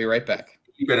back.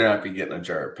 You better not be getting a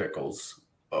jar of pickles.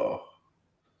 Oh.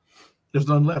 There's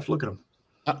none left. Look at him.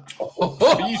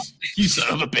 You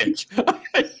son of a bitch.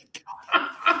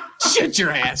 Shut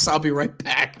your ass. I'll be right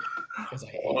back.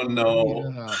 Oh,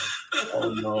 no.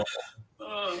 Oh, no.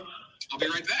 I'll be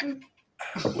right back.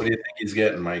 What do you think he's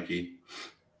getting, Mikey?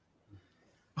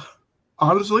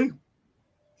 Honestly,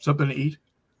 something to eat.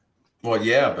 Well,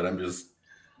 yeah, but I'm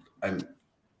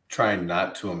trying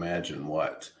not to imagine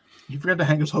what. You forgot to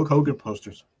hang his Hulk Hogan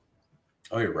posters.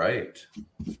 Oh, you're right.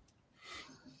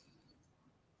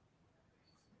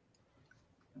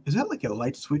 Is that like a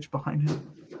light switch behind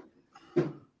him?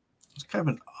 It's kind of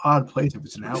an odd place if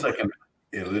it's an outlet.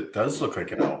 It does look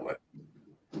like an outlet.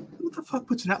 Who the fuck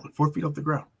puts an outlet 4 feet off the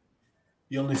ground?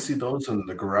 You only see those in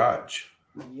the garage.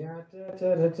 What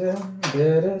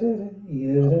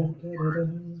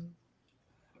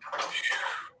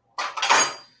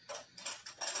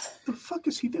the fuck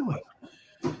is he doing?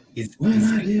 He's being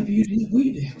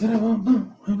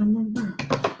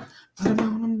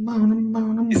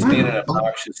an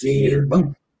obnoxious eater.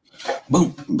 Boom,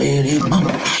 baby, boom.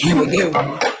 Here we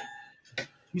go.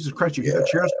 Jesus Christ, you got a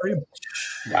chair scream?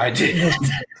 I did.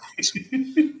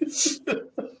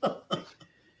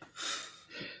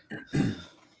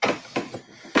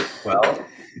 Well,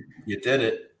 you did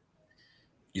it.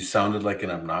 You sounded like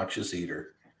an obnoxious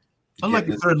eater. Unlike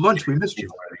the third lunch, we missed you.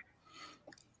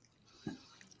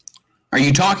 Are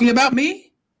you talking about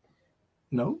me?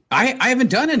 No. I haven't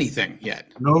done anything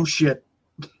yet. No shit.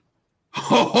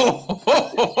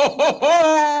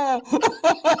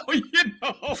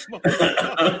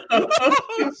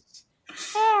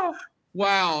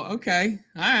 Wow. Okay.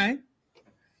 All right.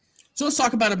 So let's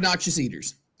talk about obnoxious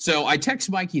eaters. So I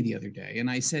texted Mikey the other day and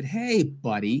I said, "Hey,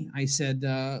 buddy," I said,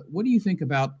 "What do you think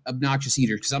about obnoxious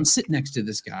eaters?" Because I'm sitting next to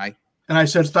this guy. And I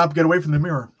said, "Stop, get away from the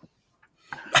mirror."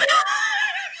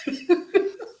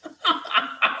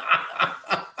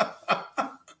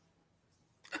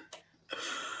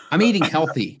 I'm eating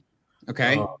healthy.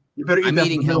 Okay. You better eat I'm that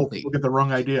eating from the middle. healthy. We'll get the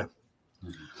wrong idea.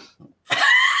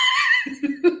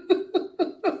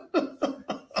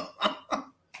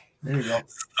 There you go.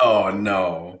 Oh,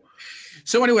 no.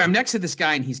 So anyway, I'm next to this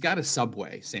guy and he's got a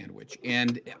Subway sandwich.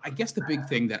 And I guess the big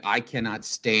thing that I cannot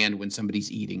stand when somebody's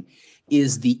eating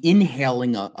is the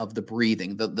inhaling of the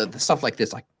breathing, the stuff like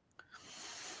this, like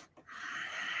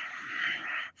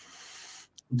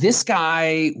this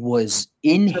guy was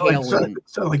inhaling.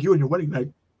 Sound like you and your wedding night.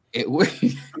 It was.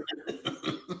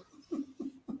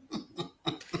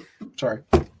 Sorry.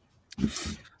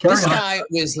 This guy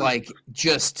was like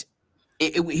just.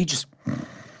 He just.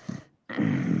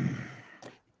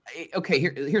 Okay,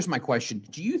 here's my question.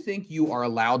 Do you think you are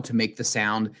allowed to make the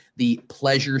sound, the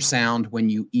pleasure sound, when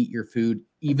you eat your food,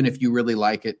 even if you really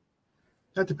like it?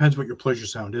 That depends what your pleasure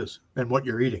sound is and what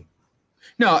you're eating.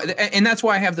 No, and that's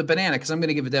why I have the banana, because I'm going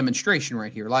to give a demonstration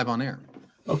right here, live on air.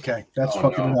 Okay, that's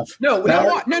fucking enough. No.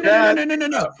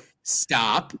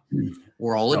 Stop.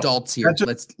 We're all adults here.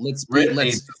 Let's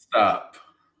stop.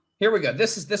 Here we go.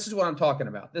 This is what I'm talking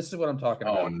about.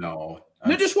 Oh no.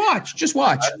 No, just watch. Just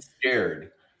watch. I'm scared.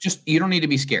 You don't need to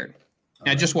be scared.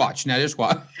 Now just watch. When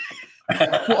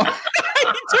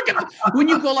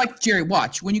you go like Jerry,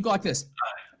 watch. When you go like this.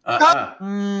 You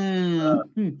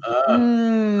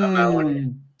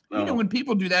know when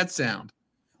people do that sound.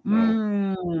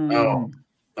 No,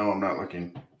 I'm not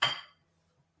looking.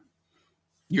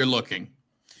 You're looking.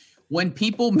 When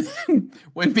people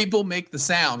make the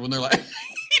sound, when they're like,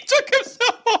 he took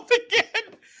himself off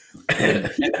again. When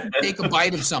people take a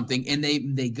bite of something and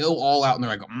they go all out and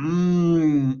they're like,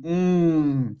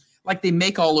 like they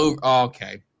make all over. Oh,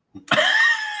 okay.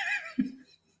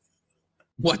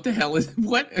 What the hell is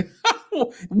what?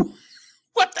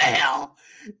 What the hell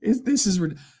is this?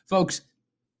 Folks,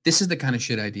 this is the kind of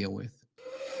shit I deal with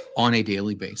on a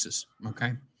daily basis.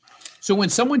 Okay, so when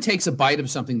someone takes a bite of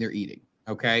something they're eating,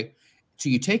 okay, so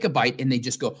you take a bite and they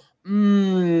just go, Have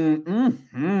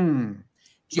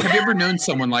you ever known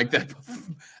someone like that?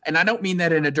 And I don't mean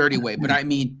that in a dirty way, but I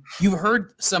mean you've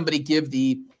heard somebody give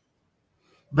the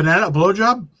banana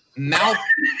blowjob, mouth.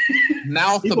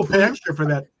 People pay extra for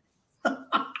that.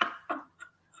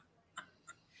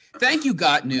 Thank you,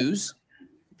 Got News.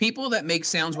 People that make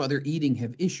sounds while they're eating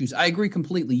have issues. I agree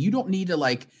completely. You don't need to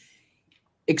like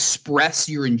express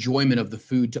your enjoyment of the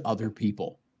food to other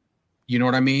people. You know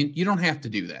what I mean? You don't have to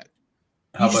do that.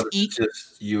 How You just about eat if it's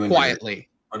just you and quietly.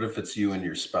 What if it's you and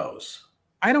your spouse?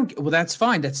 I don't. Well, that's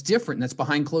fine. That's different. That's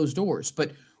behind closed doors.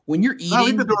 But when you're I'll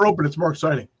leave eating, the door open. It's more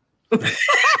exciting.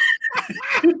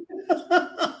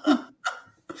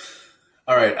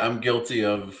 All right, I'm guilty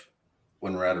of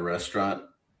when we're at a restaurant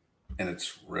and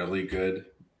it's really good.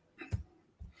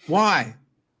 why?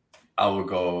 I will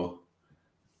go.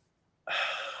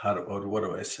 What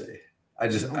do I say?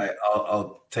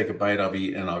 I'll take a bite. I'll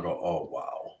eat and I'll go, oh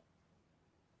wow.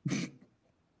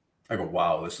 I go,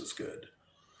 wow, this is good.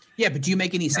 Yeah, but do you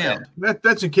make any sound?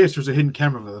 That's in case there's a hidden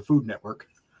camera for the Food Network.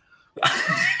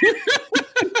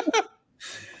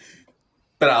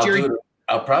 But Jerry-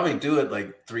 I'll probably do it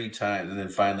like 3 times, and then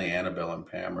finally Annabelle and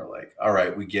Pam are like, all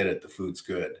right, we get it. The food's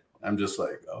good. I'm just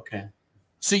like, okay.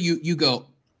 So you go,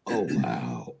 oh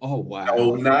wow, oh wow.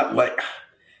 No, not like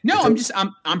No,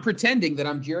 I'm pretending that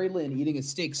I'm Jerry Lynn eating a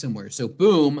steak somewhere. So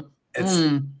boom.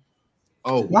 It's-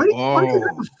 Oh, Why do you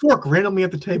have a fork randomly at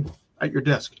the table at your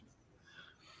desk?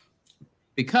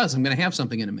 because I'm gonna have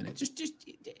something in a minute. Just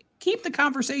keep the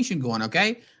conversation going,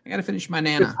 okay? I gotta finish my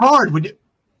nana. It's hard when you.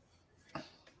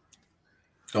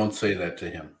 don't say that to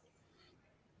him.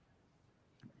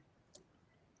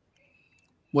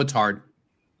 What's hard?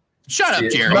 Shut up, Yeah.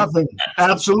 Jerry. Nothing.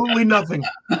 Absolutely nothing.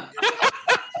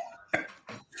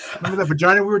 Remember that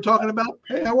vagina we were talking about?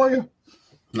 Hey, how are you?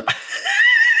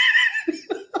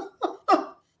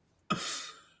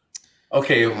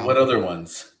 Okay, what other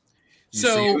ones?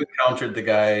 So you encountered the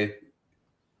guy.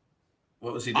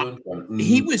 What was he doing?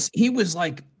 He was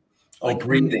like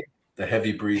breathing, the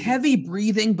heavy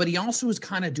breathing. but he also was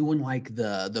kind of doing like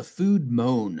the food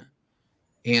moan.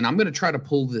 And I'm gonna try to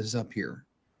pull this up here.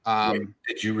 Wait,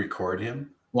 did you record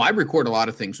him? Well, I record a lot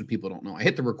of things when people don't know. I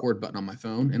hit the record button on my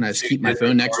phone, and I just keep my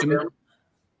phone next to me.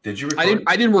 Did you record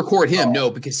I didn't record him, no,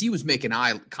 because he was making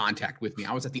eye contact with me.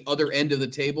 I was at the other end of the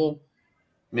table.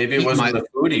 Maybe it wasn't the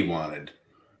food he wanted.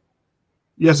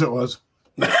 Yes, it was.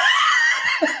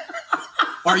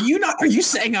 Are you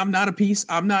saying I'm not a piece?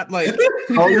 I'm not like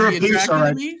Oh, you're a piece, attracted all to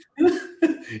right. me?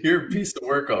 You're a piece of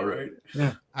work, all right.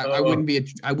 Yeah. I wouldn't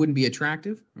be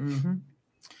attractive. Mm-hmm.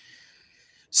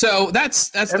 So that's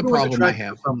the Everyone's problem I attracted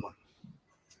have. to someone.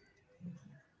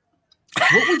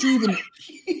 What would you even?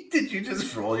 Did you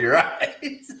just roll your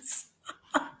eyes?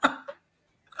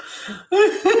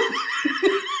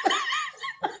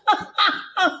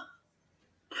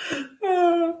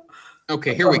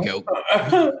 Okay, here we go.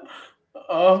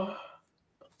 Oh.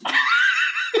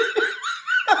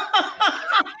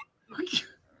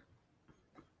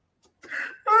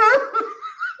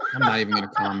 I'm not even going to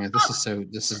comment.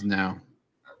 This is now.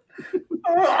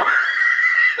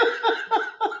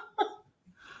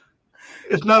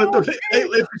 It's not a donation. Hey,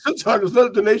 if it's hard, it's not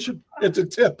a donation. It's a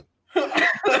tip.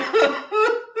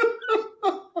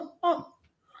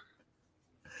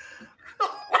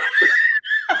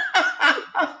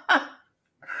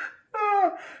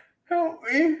 Help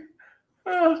me.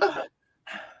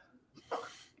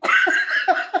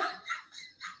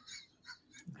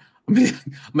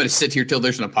 I'm gonna sit here till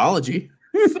there's an apology.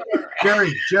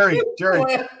 Jerry,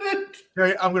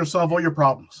 I'm going to solve all your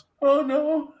problems. Oh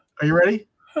no. Are you ready?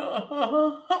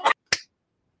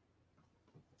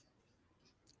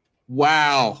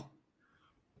 Wow.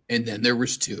 And then there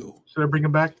was 2. Should I bring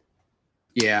him back?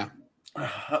 Yeah.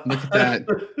 Look at that.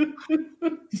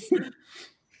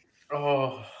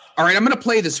 Oh. All right, I'm going to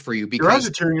play this for you Your eyes because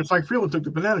are tearing. It's like Freeland took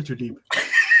the banana too deep.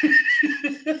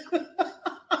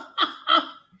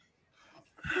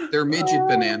 they're midget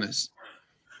bananas.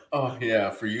 Oh yeah,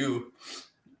 for you.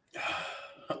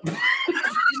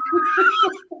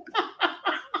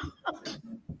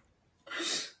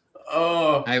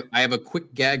 Oh. I have a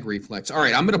quick gag reflex. All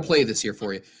right, I'm going to play this here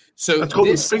for you. So That's called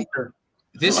the this sphincter.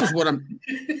 is what I'm.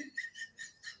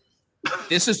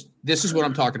 This is what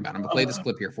I'm talking about. I'm going to play this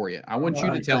clip here for you. I want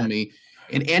you to tell me,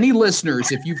 and any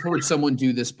listeners, if you've heard someone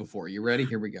do this before. You ready?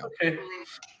 Here we go. Okay.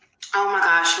 Oh my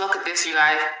gosh, look at this, you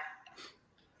guys.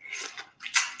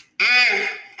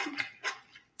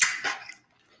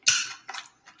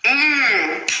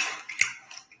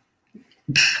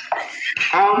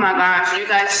 Oh my gosh, you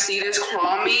guys see this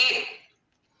claw meat?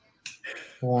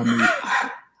 Oh, me.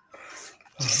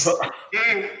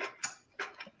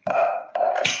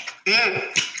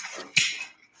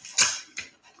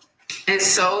 It's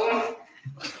so.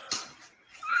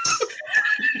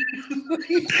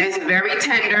 It's very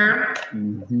tender.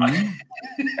 Mhm.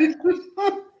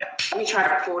 Let me try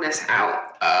to pull this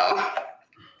out. Oh.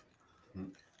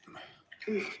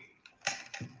 Okay.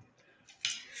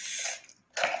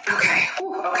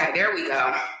 Whew, okay, there we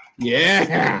go.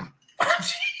 Yeah.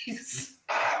 Jeez.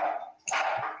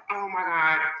 Oh my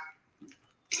God.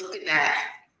 Look at that.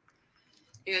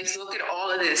 Yes, look at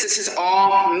all of this. This is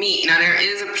all meat. Now there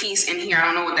is a piece in here. I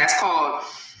don't know what that's called.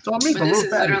 It's all meat, But but a this little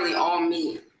is fatty. literally all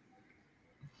meat.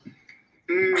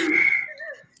 Mm.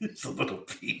 It's a little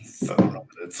piece. I don't know what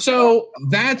it's So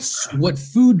that's what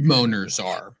food moaners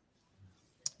are.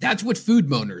 That's what food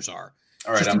moaners are.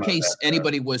 All right, Just I'm in not case that bad.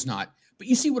 anybody was not. But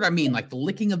you see what I mean? Like the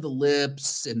licking of the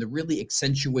lips and the really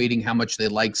accentuating how much they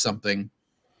like something.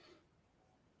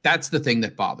 That's the thing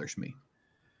that bothers me.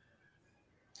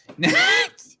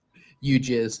 You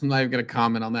jizz. I'm not even going to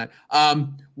comment on that.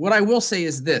 What I will say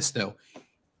is this, though.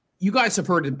 You guys have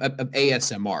heard of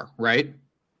ASMR, right?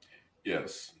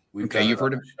 Yes. We've Okay, done you've it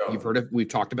on heard of. the show. You've heard of. We've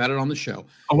talked about it on the show.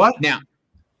 A what? Now,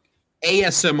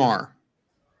 ASMR.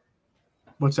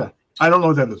 What's that? I don't know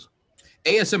what that is.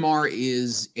 ASMR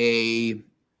is a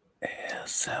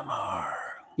ASMR.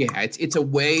 yeah. It's a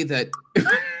way that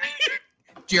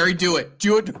Jerry, do it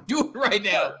right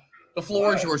now. The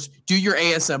floor is yours. Do your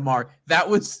ASMR. That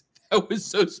was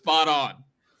so spot on.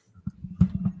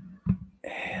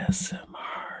 ASMR.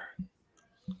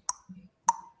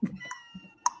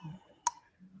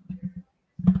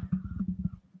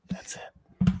 That's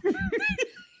it.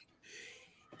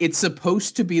 It's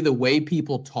supposed to be the way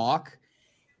people talk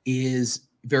is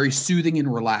very soothing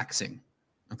and relaxing.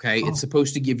 Okay, it's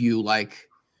supposed to give you like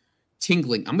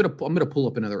tingling. I'm gonna pull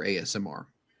up another ASMR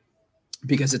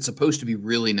because it's supposed to be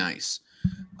really nice.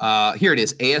 Here it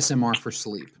is, ASMR for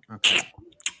sleep. Okay.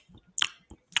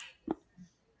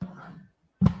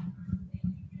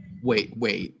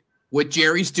 Wait. What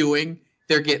Jerry's doing?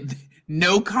 They're getting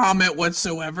no comment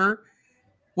whatsoever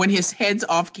when his head's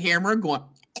off camera going.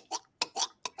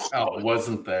 Oh, it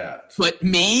wasn't that. But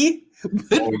me?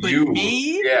 Oh, But you.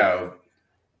 me? Yeah.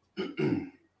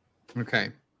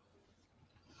 Okay.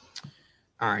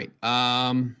 All right.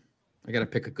 I gotta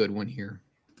pick a good one here.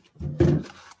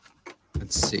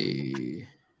 Let's see.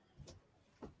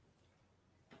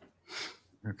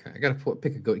 Okay, I gotta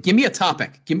pick a good. Give me a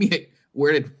topic.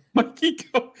 Where did Mikey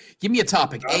go? Give me a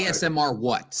topic. Topic. ASMR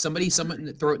what? Somebody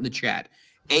throw it in the chat.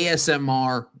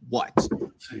 ASMR what?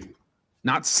 Let's see.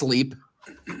 Not sleep.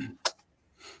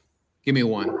 Give me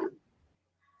one.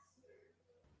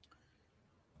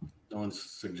 No one's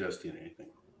suggesting anything.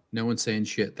 No one's saying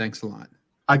shit. Thanks a lot.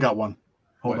 I got one.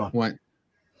 Hold on. What?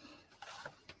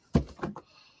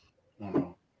 Oh,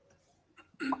 no.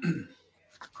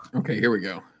 Okay, here we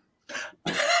go.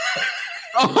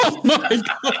 Oh my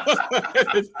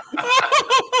god!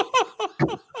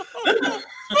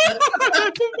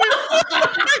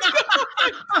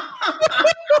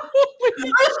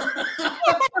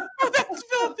 That's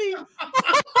filthy! Oh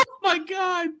my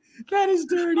god, that is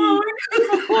dirty! Oh,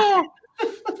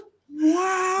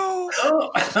 wow!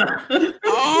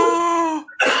 Oh!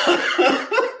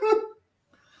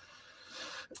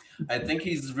 I think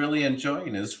he's really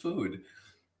enjoying his food.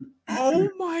 Oh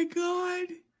my god!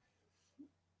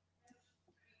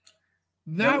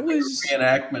 That was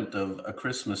reenactment of A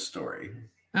Christmas Story.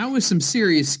 some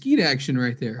serious skeet action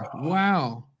right there.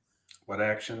 Wow. What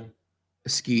action? A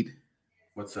skeet.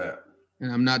 What's that?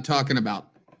 And I'm not talking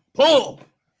about pull.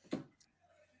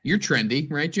 You're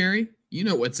trendy, right, Jerry? You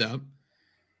know what's up.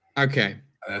 Okay.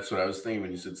 That's what I was thinking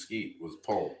when you said skeet was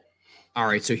pole. All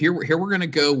right. So here we're gonna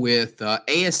go with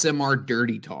ASMR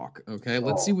dirty talk. Okay.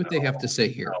 Let's see what they have to say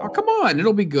here. Oh, come on,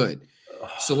 it'll be good.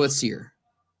 So let's see here.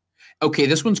 Okay,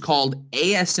 this one's called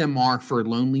ASMR for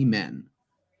Lonely Men.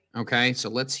 Okay, so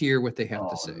let's hear what they have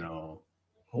to say. No.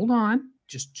 Hold on,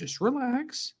 just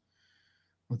relax.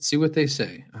 Let's see what they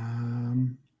say.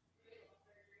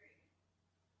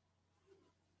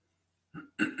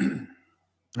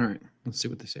 All right, let's see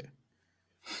what they say.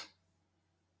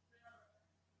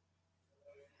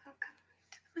 Welcome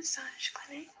to the massage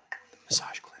clinic.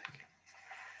 Massage clinic.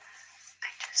 I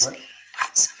just need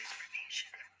some information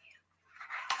from you.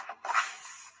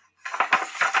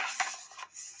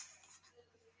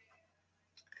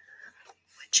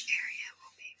 Which area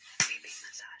will we be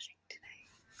massaging today?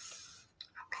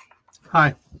 Okay. Hi.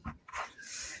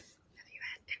 Have you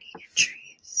had any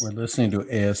injuries? We're listening to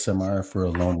ASMR for a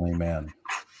lonely man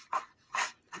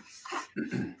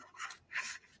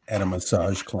at a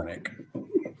massage clinic.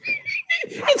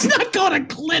 It's not called a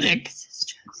clinic. This is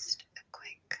just a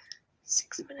quick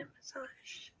 6-minute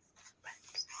massage. But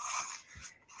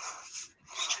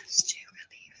just to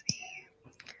relieve the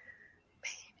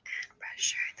pain and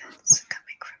pressure that's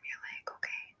coming from your leg,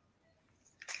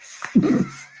 okay?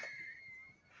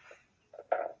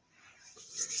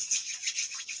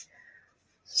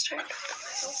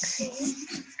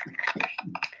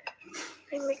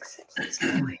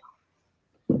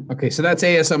 Okay, so that's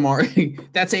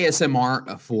ASMR. That's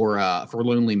ASMR for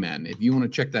lonely men. If you want to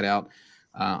check that out,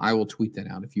 I will tweet that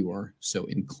out if you are so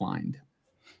inclined.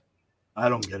 I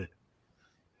don't get it.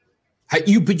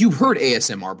 But you've heard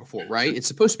ASMR before, right? It's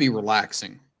supposed to be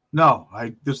relaxing. No,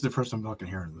 this is the first time fucking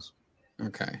hearing this.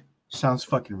 Okay. Sounds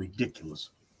fucking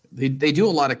ridiculous. They do a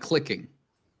lot of clicking.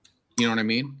 You know what I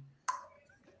mean?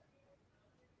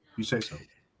 You say so.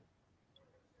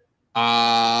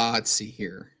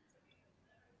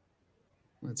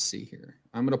 Let's see here.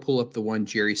 I'm going to pull up the one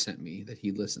Jerry sent me that he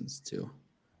listens to.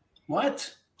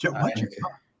 What? What?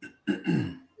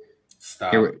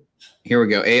 Stop. Here we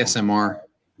go. ASMR.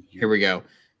 Here we go.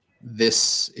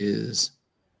 This is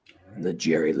the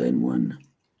Jerry Lynn one.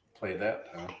 Play that.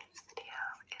 This video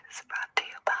is brought to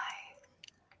you by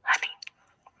Honey.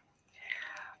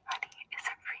 Honey is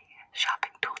a free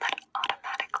shopping tool that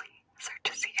automatically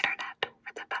searches the internet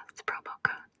for the best promo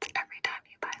codes every time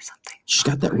you buy something. She's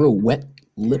got that real wet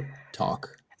lip talk.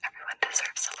 Everyone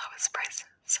deserves the lowest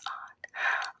prices on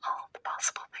all the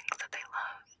possible things that they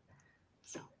love.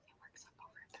 So it works out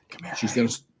over 30. Come here. She's going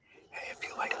to... Hey, if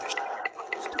you like this,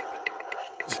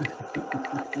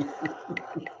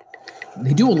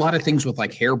 They do a lot of things with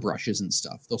like hairbrushes and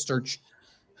stuff. They'll start.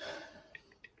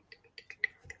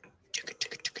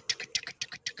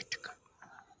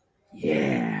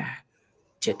 Yeah.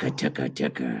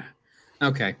 Ticka.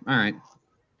 Okay. All right.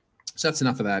 So that's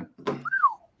enough of that.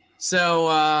 So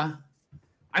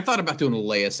I thought about doing a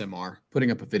little ASMR,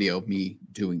 putting up a video of me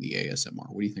doing the ASMR.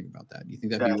 What do you think about that? Do you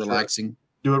think that'd be relaxing?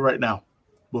 Do it right now.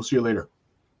 We'll see you later.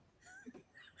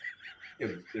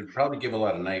 It'd probably give a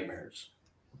lot of nightmares.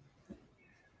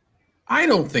 I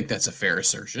don't think that's a fair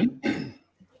assertion.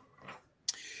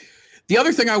 The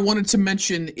other thing I wanted to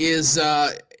mention is,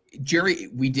 Jerry,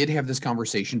 we did have this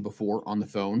conversation before on the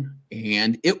phone,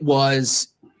 and it was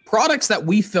products that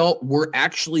we felt were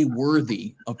actually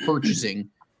worthy of purchasing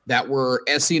that were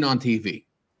as seen on TV.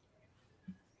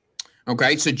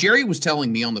 Okay, so Jerry was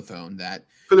telling me on the phone that...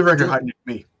 For the record, hiding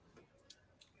me.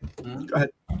 Go ahead.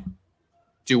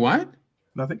 Do what?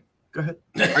 Nothing. Go ahead.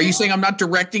 Are you saying I'm not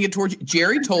directing it towards you?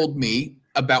 Jerry told me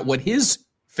about what his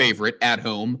favorite at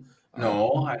home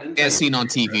No, I didn't. as seen on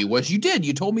TV was. You did.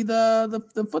 You told me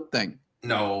the foot thing.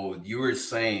 No, you were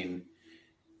saying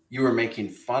you were making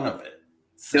fun of it.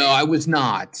 No, I was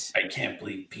not. I can't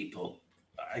believe people.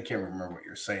 I can't remember what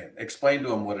you're saying. Explain to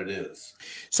them what it is.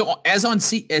 So as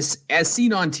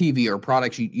seen on TV are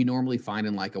products you normally find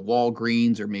in like a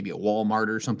Walgreens or maybe a Walmart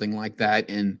or something like that,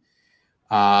 and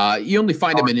you only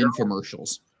find them in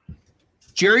infomercials.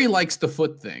 Jerry likes the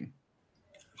foot thing.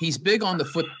 He's big on the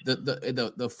foot,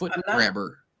 the foot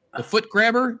grabber, the foot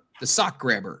grabber, the sock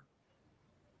grabber.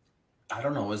 I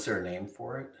don't know. Is there a name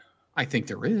for it? I think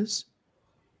there is.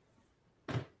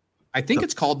 I think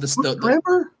it's called Foot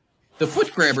grabber? The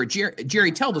foot grabber.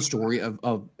 Jerry, tell the story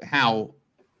of how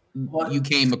you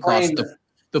came across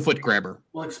the foot grabber.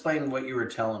 Well, explain what you were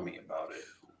telling me about it.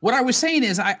 What I was saying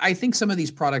is I think some of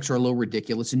these products are a little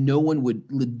ridiculous and no one would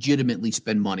legitimately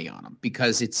spend money on them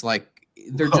because it's like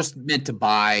they're just meant to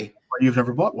buy. You've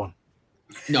never bought one.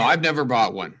 No, I've never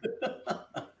bought one.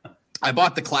 I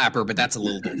bought the clapper, but that's a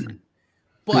little different. Your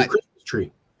But Christmas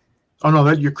tree. Oh no,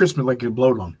 that your Christmas like you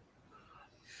blowed one.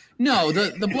 no, the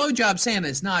blowjob Santa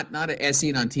is not a as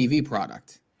seen on TV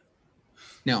product.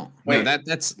 No, Wait.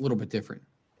 that's a little bit different.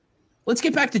 Let's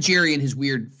get back to Jerry and his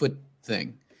weird foot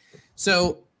thing.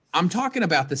 So I'm talking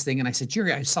about this thing, and I said,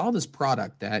 Jerry, I saw this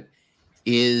product that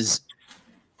is,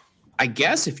 I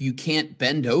guess, if you can't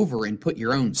bend over and put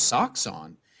your own socks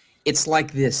on, it's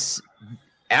like this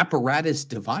apparatus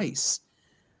device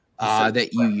that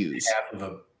you use. Half of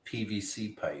a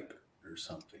PVC pipe or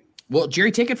something. Well,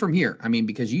 Jerry, take it from here. I mean,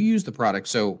 because you use the product,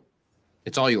 so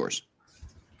it's all yours.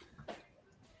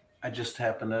 I just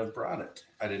happened to have brought it.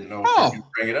 I didn't know Oh. if you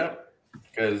could bring it up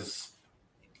because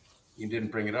you didn't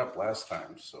bring it up last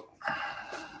time. So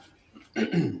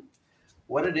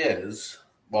what it is,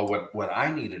 well, what I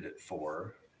needed it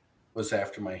for was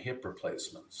after my hip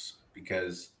replacements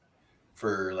because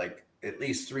for like at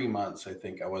least 3 months, I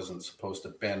think I wasn't supposed to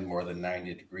bend more than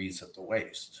 90 degrees at the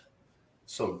waist.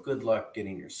 So good luck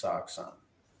getting your socks on.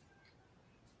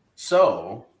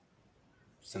 So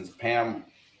since Pam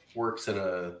works at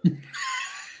a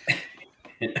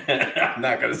I'm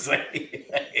not gonna say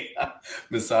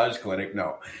massage clinic.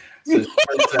 No. So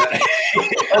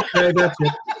Okay, that's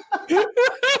it.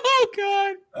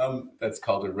 Oh God. That's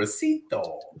called a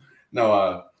recito.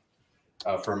 No,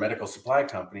 for a medical supply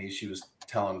company, she was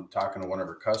talking to one of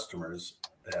her customers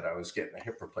that I was getting a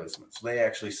hip replacement. So they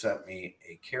actually sent me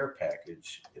a care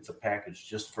package. It's a package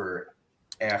just for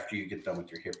after you get done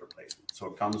with your hip replacement. So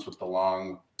it comes with the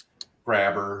long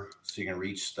grabber so you can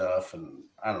reach stuff, and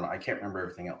I don't know. I can't remember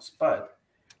everything else, but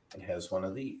it has one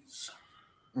of these.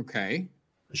 Okay.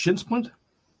 A shin splint?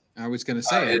 I was going to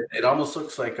say it almost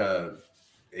looks like a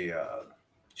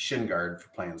shin guard for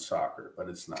playing soccer, but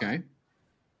it's not. Okay.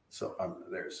 So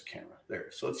there's the camera there.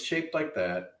 So it's shaped like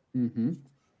that, Mm-hmm.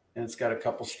 and it's got a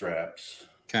couple straps.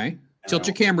 Okay. Tilt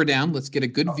your camera down. Let's get a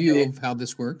good view of how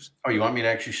this works. Oh, you want me to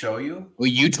actually show you? Well,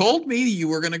 you told me you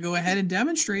were going to go ahead and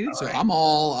demonstrate it, All so right. I'm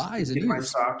all eyes and Get my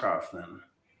ears. sock off then.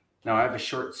 Now I have a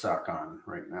short sock on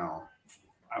right now.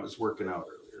 I was working out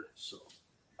earlier, so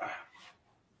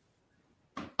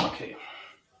okay.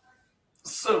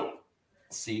 So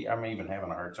see, I'm even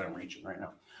having a hard time reaching right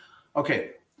now.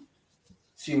 Okay,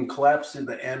 so you can collapse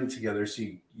the end together. So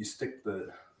you stick the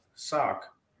sock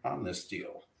on this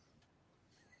deal,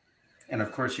 and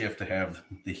of course you have to have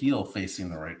the heel facing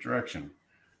the right direction.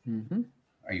 Mm-hmm.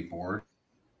 Are you bored?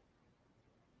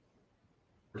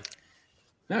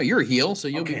 No, you're a heel, so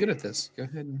you'll be Okay. good at this. Go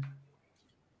ahead. And...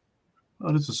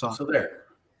 Oh, it's a sock. So there,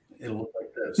 it'll look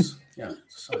like this. Yeah,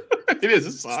 so. It is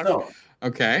a sock. So,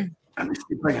 Okay. let me see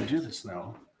if I can do this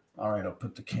now. All right, I'll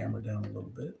put the camera down a little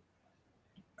bit.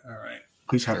 All right.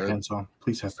 Please have Sure. pants on.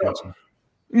 Please have pants on.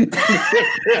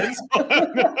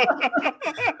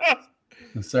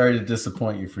 I'm sorry to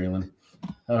disappoint you, Freeland.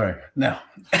 All right, now.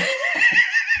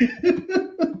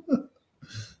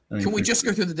 Can we just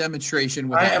go through the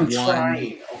demonstration I am without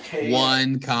trying, okay?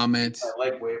 one comment? My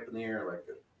leg way up in the air like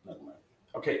that. Never mind.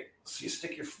 Okay, so you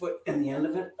stick your foot in the end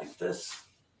of it like this.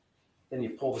 Then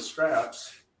you pull the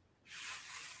straps,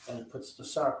 and it puts the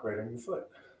sock right on your foot.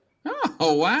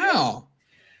 Oh, wow.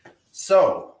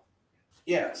 So,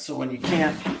 yeah, so when you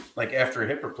can't, like after a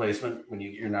hip replacement, when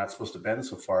you're not supposed to bend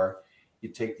so far, you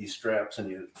take these straps and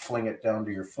you fling it down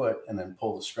to your foot and then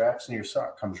pull the straps and your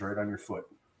sock comes right on your foot.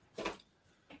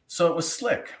 So it was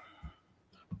slick.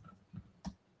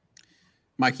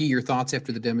 Mikey, your thoughts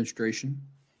after the demonstration?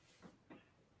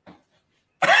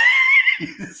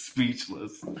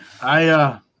 Speechless.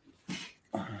 I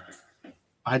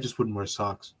just wouldn't wear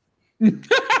socks.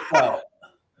 Well,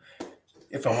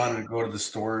 if I wanted to go to the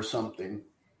store or something,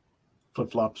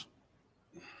 Flip flops.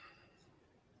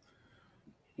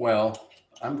 well,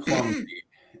 I'm clumsy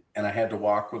and I had to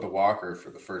walk with a walker for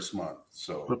the first month.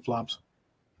 So, Flip flops.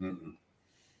 mm-mm.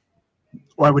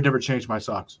 Or I would never change my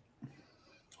socks.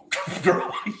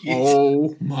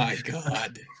 Oh, my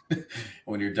God.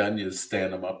 When you're done, you just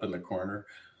stand them up in the corner.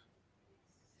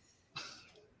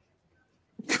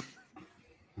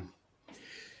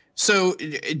 So,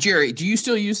 Jerry, do you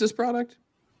still use this product?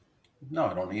 No,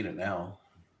 I don't need it now.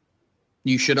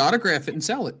 You should autograph it and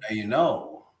sell it. Now, you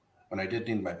know, when I did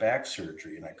need my back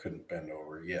surgery and I couldn't bend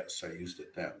over, yes, I used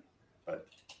it then. But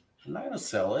I'm not going to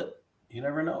sell it. You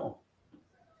never know.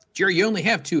 Jerry, you only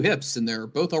have 2 hips, and they're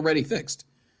both already fixed.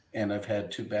 And I've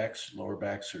had 2 lower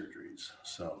back surgeries.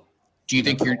 So, Do you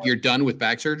think you're done with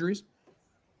back surgeries?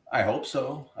 I hope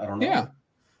so. I don't know. Yeah.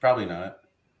 Probably not.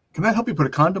 Can that help you put a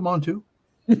condom on too?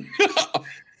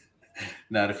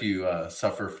 Not if you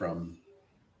suffer from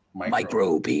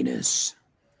Micro penis.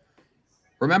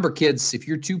 Remember, kids, if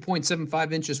you're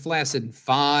 2.75 inches flaccid and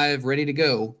 5 ready to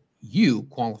go, you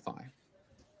qualify.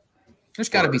 There's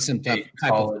got to be some type of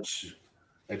college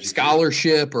education.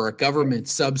 scholarship or a government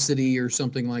subsidy or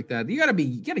something like that. You got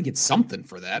to get something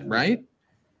for that, right?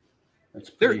 That's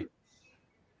pretty.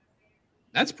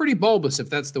 That's pretty bulbous if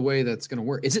that's the way that's going to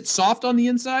work. Is it soft on the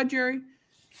inside, Jerry?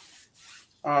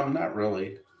 Not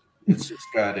really. It's just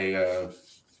got a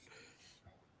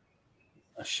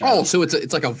Oh, so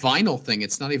it's like a vinyl thing.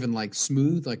 It's not even like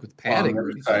smooth, like with padding. On or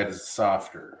the anything. side is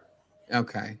softer.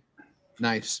 Okay,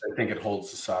 nice. I think it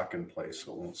holds the sock in place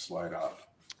so it won't slide off.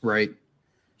 Right.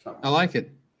 I like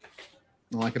it.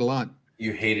 I like it a lot.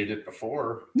 You hated it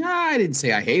before. No, I didn't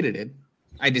say I hated it.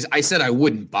 I said I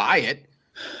wouldn't buy it.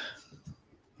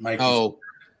 Mikey, Oh,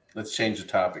 let's change the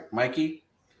topic. Mikey,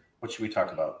 what should we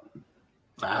talk about?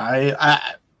 I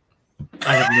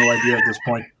have no idea at this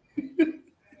point.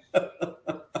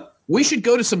 we should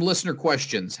go to some listener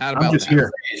questions. How about I'm just that?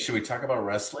 here. Should we talk about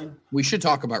wrestling? We should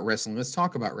talk about wrestling. Let's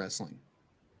talk about wrestling.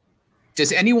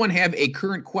 Does anyone have a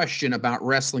current question about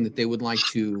wrestling that they would like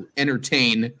to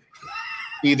entertain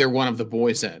either one of the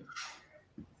boys at?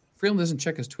 Freeland doesn't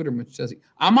check his Twitter much, does he?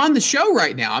 I'm on the show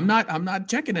right now. I'm not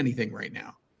checking anything right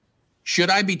now.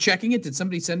 Should I be checking it? Did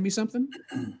somebody send me something?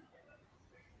 I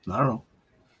don't know.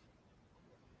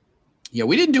 Yeah,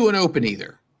 we didn't do an open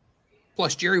either.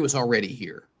 Plus, Jerry was already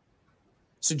here.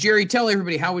 So, Jerry, tell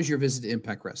everybody, how was your visit to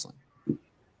Impact Wrestling? It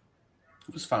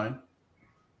was fine.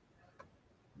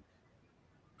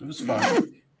 It was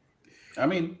fun. I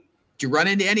mean, Did you run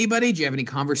into anybody? Did you have any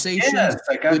conversations? Yes,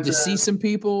 I got Good to see some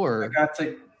people, or I got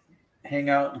to hang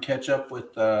out and catch up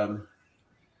with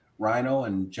Rhino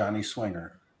and Johnny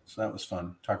Swinger. So that was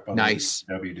fun. Talk about Nice.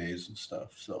 W days and stuff.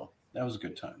 So that was a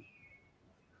good time.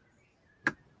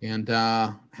 And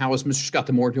how is Mr. Scott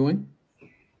D'Amore doing?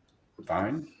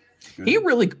 Fine. Good. He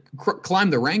really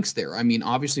climbed the ranks there. I mean,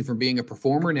 obviously from being a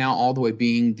performer now all the way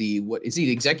being what is he,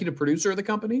 the executive producer of the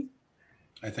company?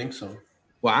 I think so.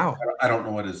 Wow. I don't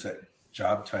know what his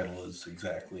job title is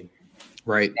exactly.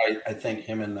 Right. I think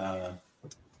him and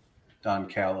Don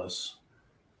Callis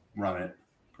run it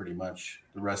pretty much,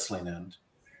 the wrestling end.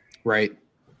 Right.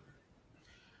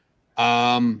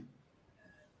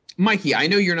 Mikey, I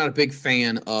know you're not a big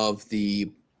fan of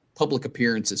the public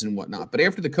appearances and whatnot, but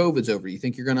after the COVID's over, you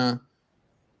think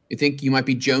you might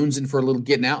be jonesing for a little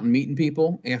getting out and meeting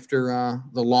people after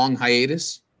the long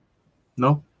hiatus?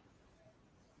 No.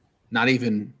 Not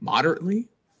even moderately?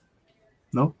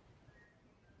 No.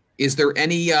 Is there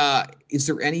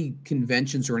any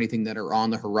conventions or anything that are on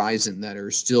the horizon that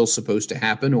are still supposed to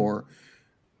happen, or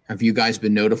have you guys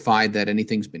been notified that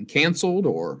anything's been canceled?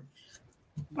 Or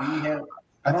I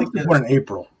think there's one in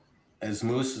April. As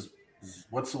Moose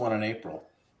what's the one in April?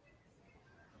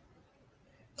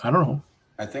 I don't know.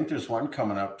 I think there's one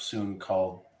coming up soon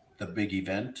called the Big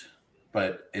Event,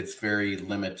 but it's very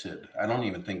limited. I don't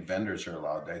even think vendors are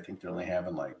allowed. I think they're only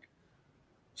having like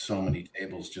so many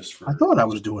tables just for. I thought I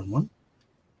was doing one.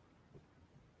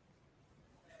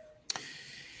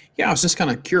 Yeah, I was just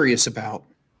kind of curious about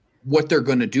what they're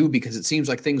going to do, because it seems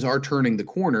like things are turning the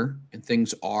corner and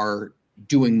things are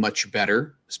doing much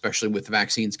better, especially with the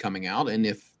vaccines coming out. And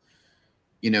if,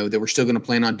 they were still going to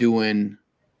plan on doing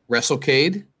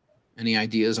WrestleCade, any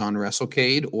ideas on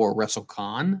WrestleCade or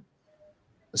WrestleCon,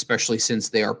 especially since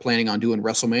they are planning on doing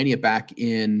WrestleMania back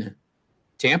in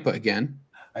Tampa again?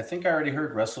 I think I already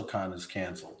heard WrestleCon is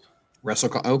canceled.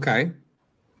 WrestleCon, okay.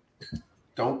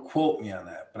 Don't quote me on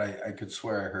that, but I could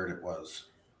swear I heard it was.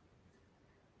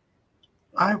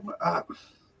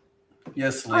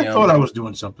 Yes, Liam. I thought I was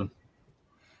doing something.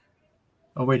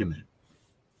 Oh, wait a minute.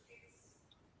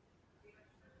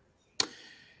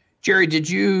 Jerry, did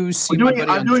you see?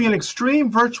 I'm doing an extreme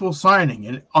virtual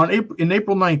signing on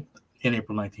April 19th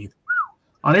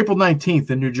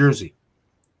in New Jersey.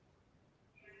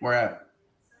 Where at?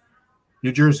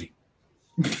 New Jersey.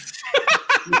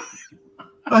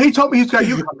 Well, he told me he's got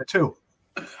you coming too.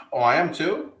 Oh, I am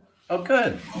too? Oh,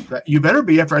 good. You better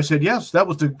be after I said yes. That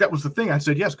was the thing. I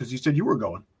said yes because you said you were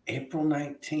going. April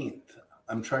 19th.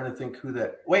 I'm trying to think who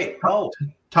that. Wait. Oh,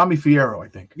 Tommy Fierro, I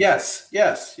think. Yes.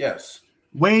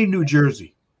 Wayne, New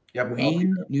Jersey. Yep.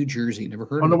 Wayne, New Jersey. Never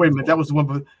heard. Oh of no! it Wait a minute. That was the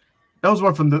one. That was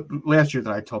one from the last year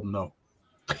that I told him no.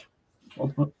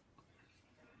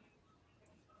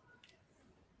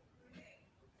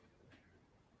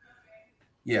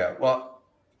 Yeah. Well,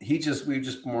 we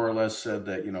just more or less said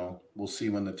that we'll see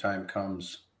when the time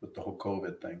comes with the whole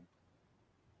COVID thing.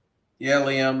 Yeah,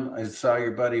 Liam, I saw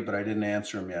your buddy, but I didn't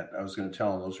answer him yet. I was going to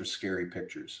tell him those are scary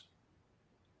pictures.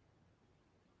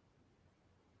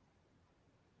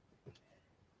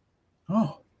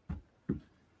 Oh,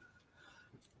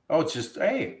 it's just,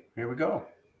 hey, here we go.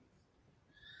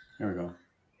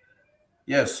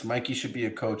 Yes, Mikey should be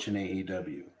a coach in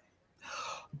AEW.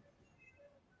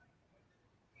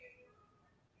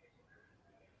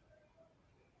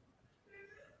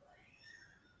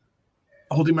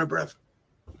 holding my breath.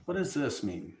 What does this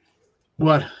mean?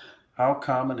 What? How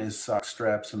common is sock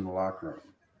straps in the locker room?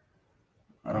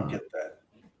 I don't get that.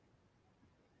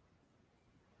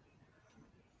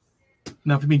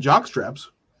 Now, if you mean jock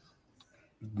straps,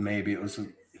 maybe it was.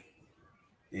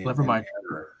 Never mind.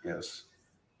 Yes.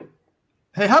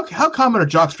 Hey, how common are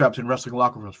jock straps in wrestling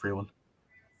locker rooms, Freeland?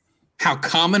 How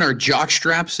common are jock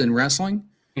straps in wrestling?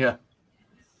 Yeah.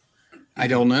 I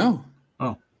don't know.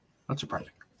 Oh, that's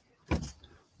surprising.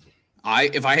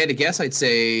 If I had to guess, I'd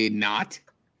say not.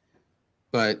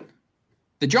 But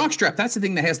the jock strap, that's the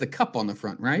thing that has the cup on the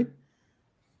front, right?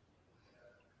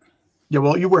 Yeah,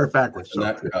 well, you wear it backwards. So.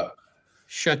 That cup.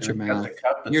 Shut your mouth.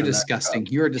 Cup, You're disgusting.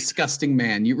 You're a disgusting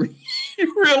man. You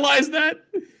realize that?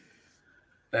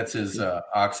 That's his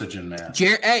oxygen mask.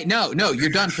 Hey, no, you're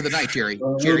done for the night, Jerry.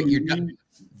 Jerry, you're done.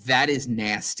 That is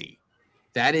nasty.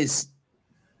 That is.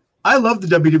 I love the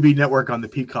WWE Network on the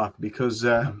Peacock because.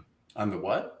 On the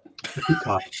what? The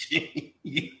Peacock.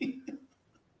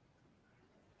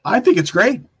 I think it's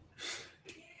great.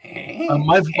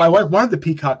 My wife wanted the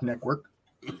Peacock Network,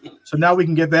 so now we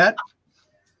can get that.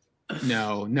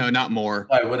 No, not more.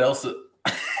 All right, what else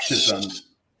is on?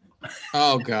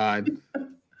 Oh God.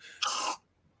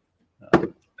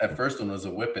 That first one was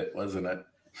a Whip It, wasn't it?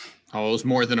 Oh, it was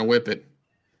more than a whip it.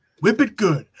 Whip it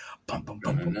good. Bum, bum,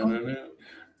 bum, bum, bum.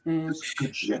 That's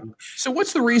good shit. So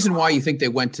what's the reason why you think they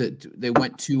went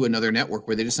to another network?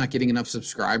 Were they just not getting enough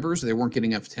subscribers? They weren't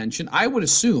getting enough attention? I would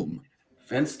assume.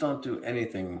 Vince don't do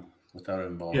anything without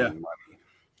involving money.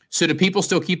 So do people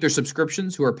still keep their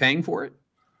subscriptions who are paying for it?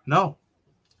 No.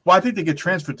 Well, I think they get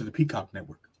transferred to the Peacock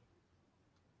network.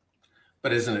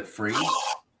 But isn't it free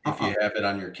if you have it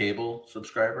on your cable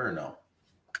subscriber or no?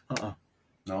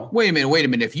 No. Wait a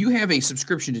minute. If you have a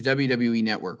subscription to WWE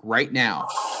Network right now,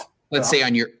 let's say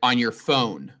on your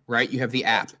phone, right? You have the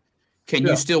app. Can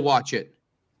you still watch it?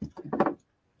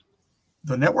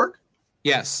 The network?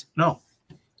 Yes. No.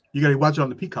 You got to watch it on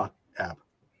the Peacock app.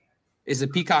 Is the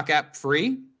Peacock app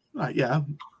free? Yeah.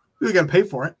 You got to pay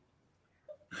for it.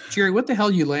 Jerry, what the hell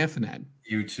are you laughing at?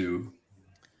 YouTube.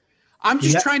 I'm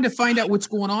just trying to find out what's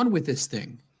going on with this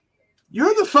thing.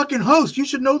 You're the fucking host. You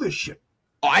should know this shit.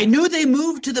 I knew they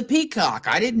moved to the Peacock.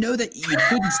 I didn't know that you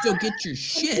couldn't still get your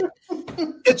shit.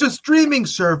 It's a streaming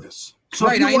service. So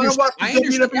right, I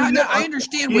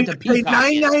understand what the Peacock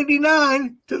pay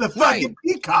 $9.99 to the fucking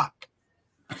Peacock.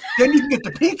 Then you can get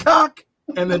the Peacock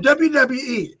and the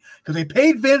WWE because they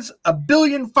paid Vince $1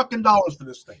 billion fucking dollars for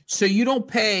this thing. So you don't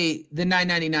pay the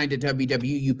 $9.99 to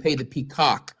WWE, you pay the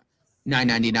Peacock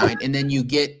 $9.99, and then you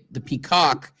get the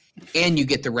Peacock and you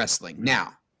get the wrestling.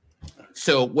 Now,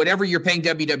 so whatever you're paying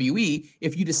WWE,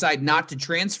 if you decide not to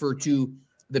transfer to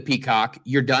the Peacock,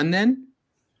 you're done then?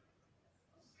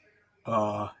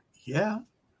 Yeah.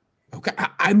 Okay,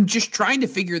 I'm just trying to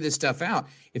figure this stuff out.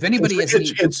 If anybody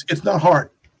it's not hard.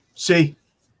 See,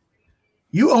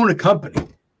 you own a company.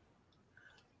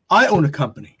 I own a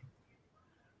company.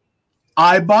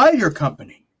 I buy your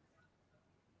company.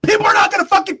 People are not going to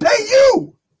fucking pay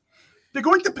you. They're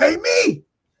going to pay me.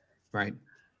 Right.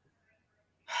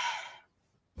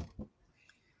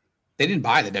 They didn't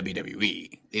buy the WWE.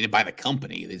 They didn't buy the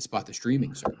company. They just bought the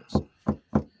streaming service.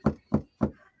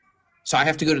 So I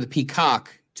have to go to the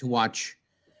Peacock to watch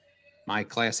my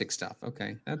classic stuff.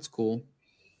 Okay, that's cool.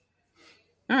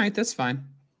 All right, that's fine.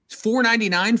 It's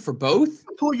 $4.99 for both.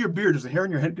 Pull your beard. Does the hair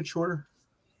on your head get shorter?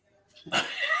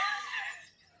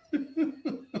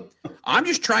 I'm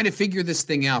just trying to figure this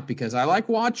thing out because I like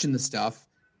watching the stuff.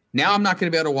 Now I'm not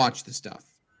going to be able to watch the stuff.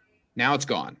 Now it's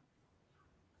gone.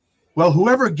 Well,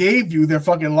 whoever gave you their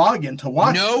fucking login to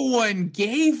watch. No one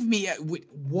gave me.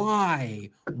 Why?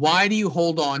 Why do you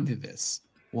hold on to this?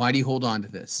 Why do you hold on to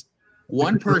this?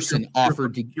 One person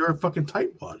offered to. You're a fucking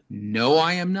tightwad. No,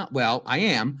 I am not. Well, I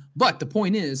am. But the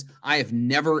point is, I have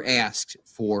never asked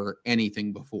for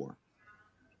anything before.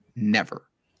 Never.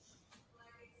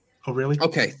 Oh, really?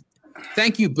 Okay.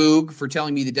 Thank you, Boog, for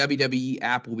telling me the WWE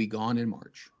app will be gone in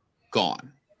March.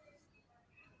 Gone.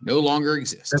 No longer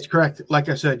exists. That's correct. Like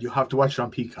I said, you have to watch it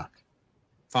on Peacock.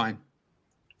 Fine.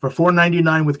 For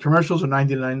 $4.99 with commercials or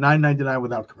 $9.99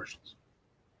 without commercials.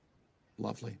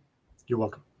 Lovely. You're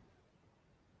welcome.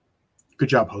 Good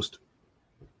job, host.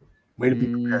 Way to be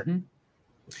prepared.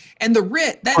 And the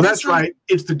writ. That's right.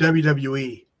 It's the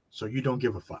WWE, so you don't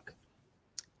give a fuck.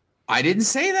 I didn't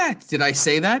say that. Did I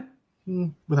say that?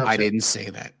 I didn't say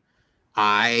that.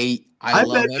 I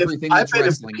love everything that's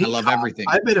wrestling. I love everything.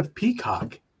 I bet if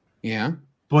Peacock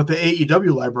but the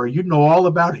AEW library, you'd know all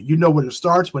about it. You know when it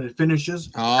starts, when it finishes,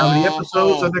 how many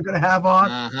episodes are they going to have on.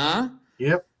 Uh-huh.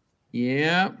 Yep.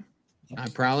 Yep. I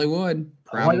probably would.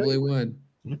 Probably would.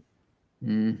 Yep.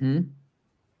 Mm-hmm.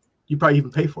 You probably even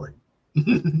pay for it.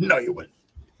 No, you wouldn't.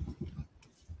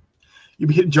 You'd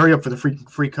be hitting Jerry up for the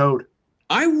free code.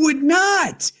 I would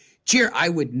not. Jerry, I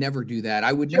would never do that.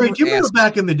 I would Jerry, never. Do you remember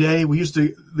back in the day they used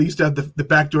to have the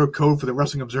backdoor code for the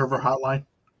Wrestling Observer hotline?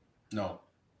 No.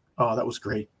 Oh, that was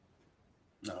great.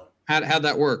 No. How'd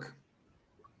that work?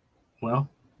 Well,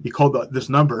 you called this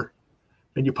number,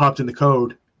 and you popped in the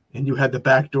code, and you had the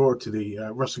back door to the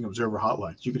Wrestling Observer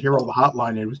hotline. So you could hear all the hotline,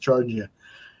 and it was charging you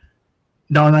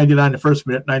 $1.99 the first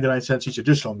minute, 99 cents each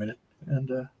additional minute,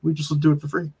 and we just do it for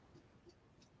free.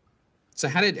 So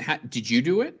did you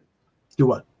do it? Do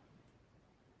what?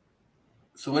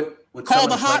 So what call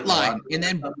the hotline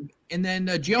and then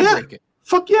jailbreak it.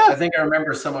 Fuck yeah. I think I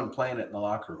remember someone playing it in the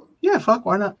locker room. Yeah, fuck,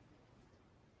 why not?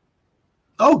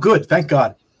 Oh, good. Thank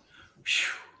God.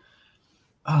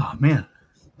 Oh, man.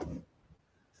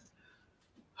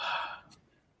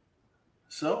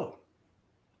 So,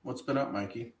 what's been up,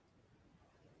 Mikey?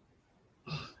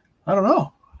 I don't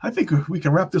know. I think we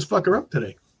can wrap this fucker up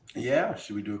today. Yeah.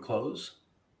 Should we do a close?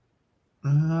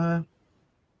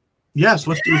 Yes,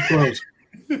 let's do a close.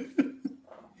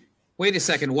 Wait a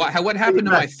second. What happened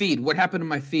to my feed? What happened to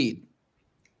my feed?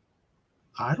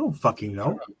 I don't fucking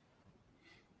know.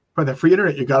 By the free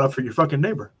internet you got up for your fucking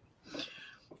neighbor.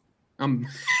 I'm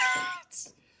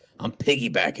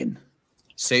piggybacking.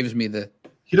 Saves me the.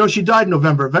 You know, she died in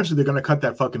November. Eventually, they're going to cut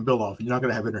that fucking bill off. You're not going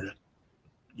to have internet.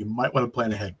 You might want to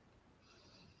plan ahead.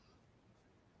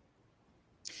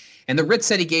 And the Ritz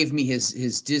said he gave me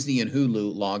his Disney and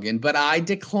Hulu login, but I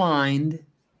declined.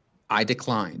 I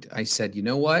said, you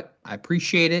know what? I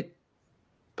appreciate it,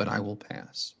 but I will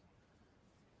pass.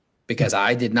 Because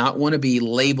I did not want to be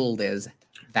labeled as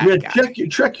that guy.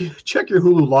 Check your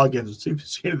Hulu logins and see if you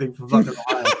see anything from fucking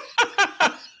Ohio.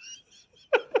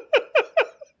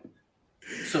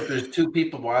 So if there's two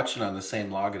people watching on the same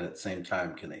login at the same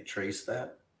time, can they trace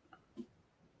that?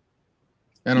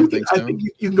 I don't think so. I think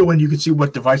you can go in. You can see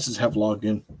what devices have logged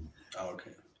in. Oh,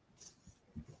 okay.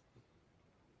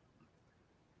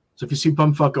 So if you see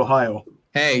Bumfuck Ohio,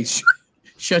 hey,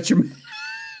 shut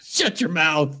your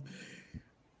mouth.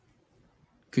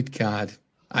 Good God,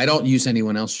 I don't use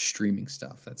anyone else's streaming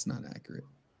stuff. That's not accurate.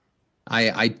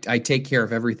 I take care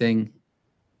of everything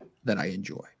that I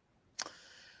enjoy.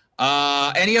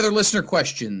 Any other listener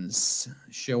questions?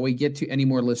 Shall we get to any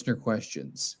more listener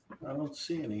questions? I don't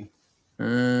see any.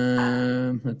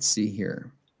 Let's see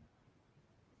here.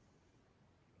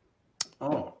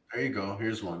 Oh, there you go.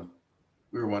 Here's one.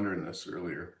 We were wondering this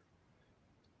earlier.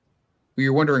 We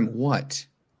were wondering what?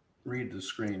 Read the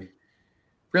screen.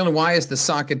 Really, why is the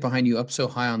socket behind you up so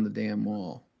high on the damn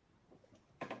wall?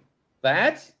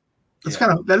 That is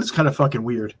kind of fucking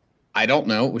weird. I don't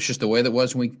know. It was just the way that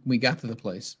was when we got to the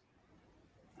place.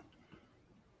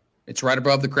 It's right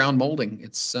above the crown molding.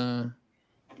 It's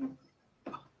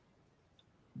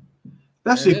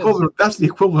that's the equivalent. That's the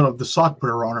equivalent of the sock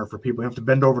putter on her for people. You have to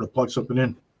bend over to plug something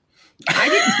in. I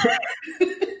didn't.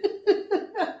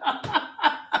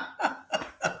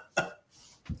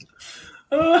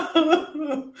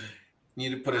 You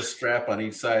need to put a strap on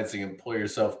each side so you can pull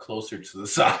yourself closer to the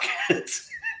socket.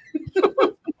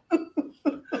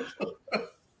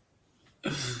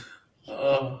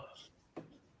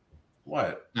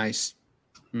 What? Nice.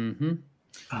 Mm-hmm.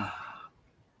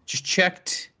 Just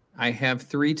checked. I have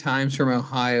 3 times from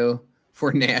Ohio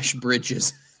for Nash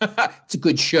Bridges. It's a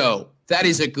good show. That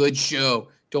is a good show.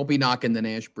 Don't be knocking the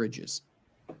Nash Bridges.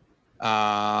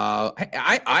 I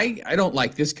don't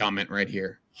like this comment right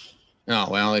here. Oh,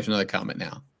 well, there's another comment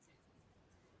now.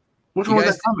 What's wrong with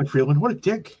that comment, Freeland? What a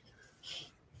dick.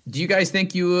 Do you guys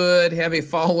think you would have a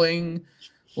following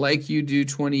like you do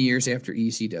 20 years after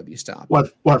ECW stopped?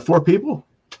 What 4 people?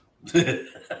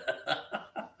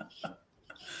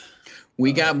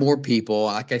 We got more people,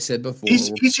 like I said before.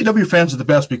 ECW fans are the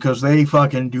best because they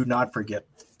fucking do not forget.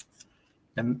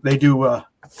 And they do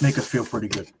make us feel pretty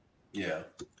good. Yeah.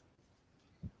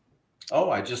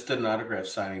 Oh, I just did an autograph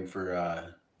signing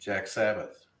for Jack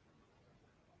Sabbath.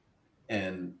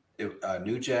 And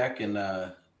New Jack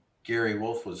and Gary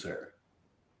Wolf was there.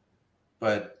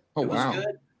 But it was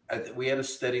good. We had a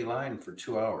steady line for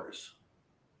 2 hours.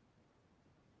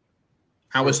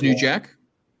 How was New Jack?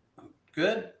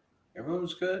 Good. Everyone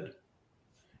was good.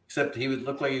 Except he would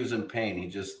look like he was in pain. He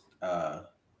just, I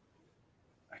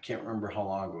can't remember how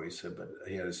long ago he said, but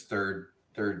he had his third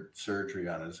surgery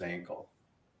on his ankle.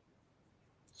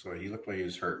 So he looked like he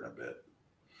was hurting a bit.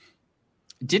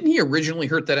 Didn't he originally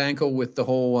hurt that ankle with the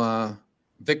whole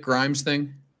Vic Grimes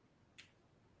thing?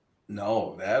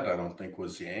 No, that I don't think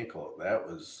was the ankle. That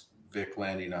was Vic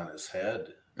landing on his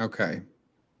head. Okay.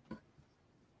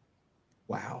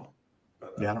 Wow.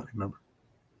 But, yeah, I don't remember.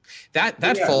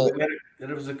 That fall. It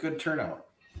was a good turnout.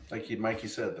 Like Mikey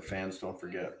said, the fans don't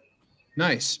forget.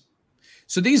 Nice.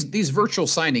 So these virtual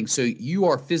signings, so you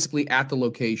are physically at the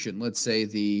location. Let's say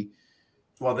the.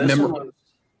 Well, this one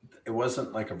it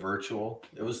wasn't like a virtual.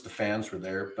 It was the fans were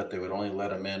there, but they would only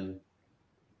let them in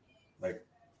like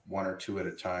 1 or 2 at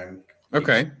a time.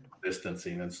 Okay.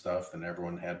 Distancing and stuff, and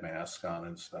everyone had masks on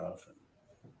and stuff.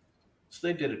 So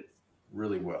they did it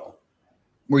really well.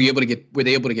 Were they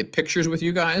able to get pictures with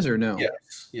you guys or no?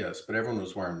 Yes, but everyone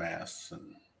was wearing masks. And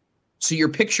so your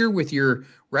picture with your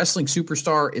wrestling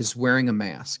superstar is wearing a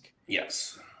mask?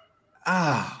 Yes.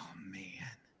 Oh, man.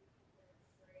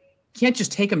 Can't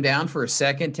just take them down for a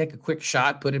second, take a quick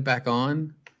shot, put it back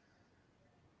on?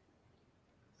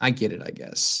 I get it, I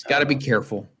guess. Got to be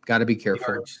careful.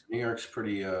 New York's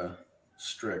pretty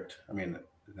strict. I mean,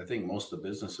 I think most of the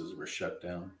businesses were shut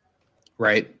down.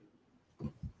 Right.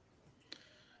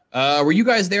 Were you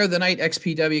guys there the night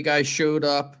XPW guys showed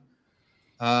up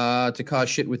to cause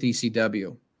shit with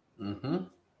ECW? Mm-hmm.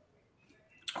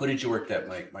 Who did you work that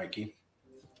night, Mikey?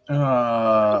 In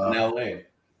L.A.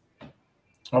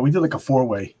 Oh, we did like a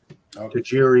 4-way. Okay. To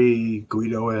Jerry,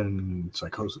 Guido, and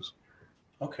Psychosis.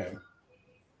 Okay.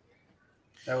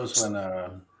 That was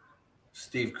when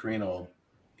Steve Carino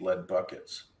lead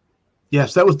buckets.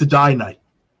 Yes, that was the die night.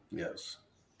 Yes.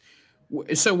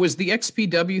 So was the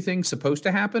XPW thing supposed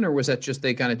to happen, or was that just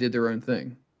they kind of did their own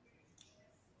thing?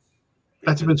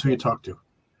 That depends who you talk to.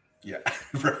 Yeah,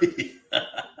 right.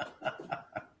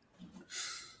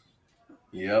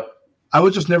 Yep. I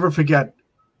would just never forget.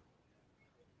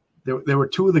 There were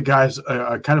two of the guys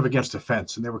kind of against the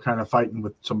fence, and they were kind of fighting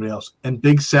with somebody else. And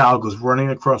Big Sal goes running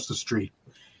across the street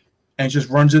and just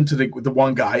runs into the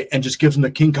one guy and just gives him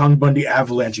the King Kong Bundy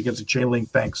avalanche against the chain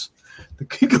link fence. And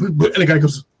the guy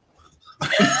goes.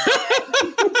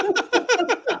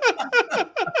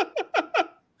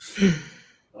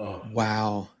 Oh.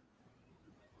 Wow.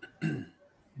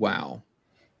 Wow.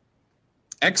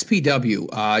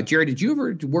 XPW. Jerry, did you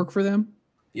ever work for them?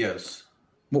 Yes.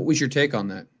 What was your take on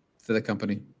that for the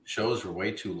company? Shows were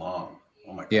way too long.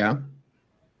 Oh my God. Yeah.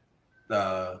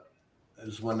 It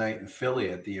was one night in Philly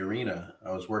at the arena.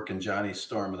 I was working Johnny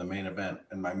Storm in the main event,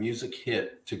 and my music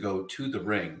hit to go to the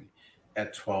ring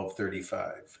at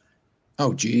 12:35.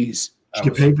 Oh, geez. Did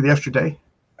you get paid for the extra day?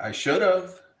 I should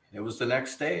have. It was the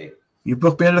next day. You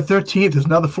booked me on the 13th. It's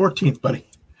now the 14th, buddy.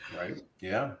 Right?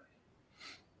 Yeah.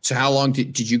 So how long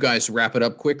did you guys wrap it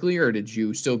up quickly, or did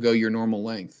you still go your normal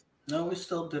length? No, we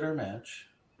still did our match.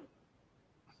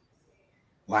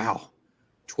 Wow.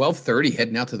 12:30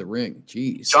 heading out to the ring.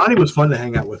 Jeez. Johnny was fun to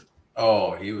hang out with.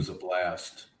 Oh, he was a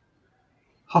blast.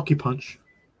 Hockey punch.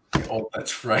 Oh,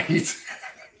 that's right.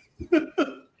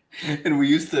 And we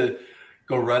used to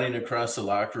go running across the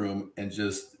locker room and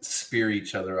just spear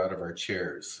each other out of our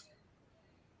chairs.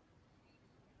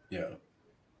 Yeah.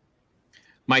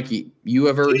 Mikey, you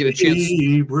ever get a chance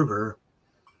River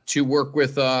to work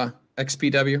with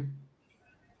XPW?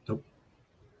 Nope.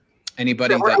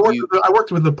 Anybody I that you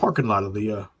worked with the parking lot of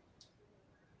the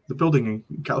building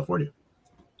in California.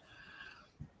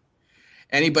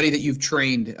 Anybody that you've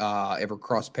trained ever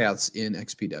crossed paths in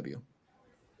XPW?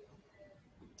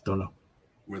 Don't know.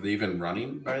 Were they even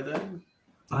running by then?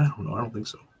 I don't know. I don't think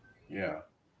so. Yeah.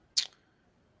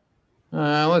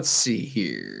 Let's see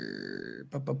here.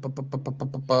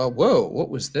 Whoa, what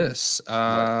was this?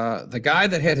 The guy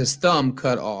that had his thumb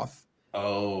cut off.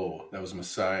 Oh, that was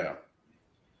Messiah.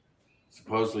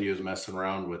 Supposedly he was messing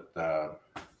around with, what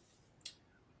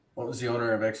was the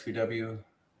owner of XPW?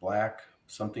 Black?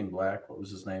 Something Black. What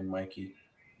was his name, Mikey?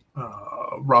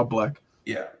 Rob Black.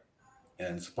 Yeah.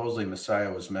 And supposedly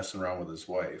Messiah was messing around with his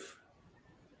wife.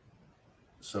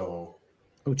 So.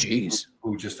 Oh, geez.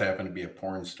 Who just happened to be a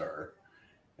porn star.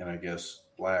 And I guess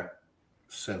Black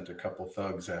sent a couple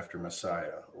thugs after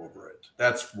Messiah over it.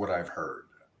 That's what I've heard.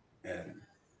 And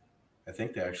I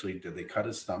think did they cut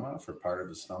his thumb off or part of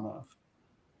his thumb off?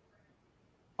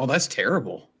 Oh, that's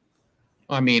terrible.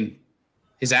 I mean,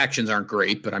 his actions aren't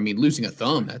great, but I mean, losing a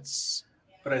thumb, that's...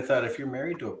 But I thought if you're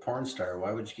married to a porn star,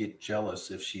 why would you get jealous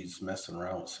if she's messing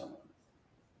around with someone?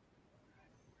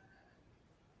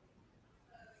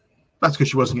 That's because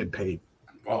she wasn't getting paid.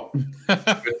 Oh,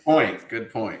 good point.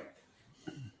 Good point.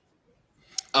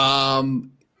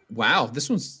 Wow, this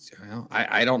one's... Well,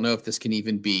 I don't know if this can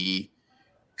even be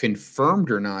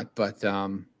confirmed or not, but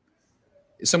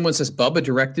someone says Bubba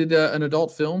directed an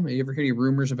adult film. Have you ever heard any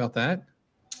rumors about that?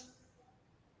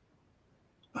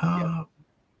 But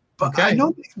Okay. I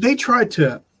know they tried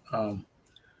to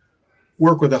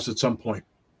work with us at some point.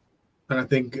 And I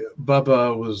think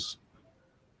Bubba was,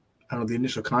 I don't know, the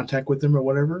initial contact with them or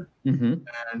whatever. Mm-hmm.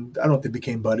 And I don't know if they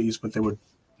became buddies, but they would,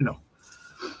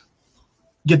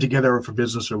 get together for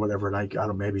business or whatever. And I don't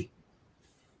know, maybe.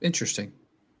 Interesting.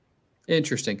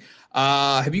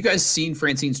 Have you guys seen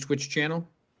Francine's Twitch channel?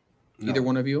 No. Either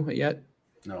one of you yet?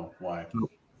 No, why?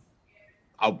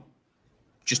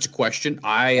 Just a question.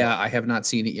 I have not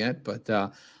seen it yet, but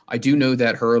I do know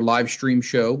that her live stream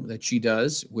show that she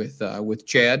does with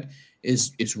Chad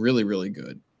is really, really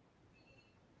good.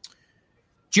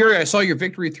 Jerry, I saw your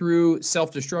Victory Through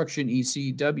Self-Destruction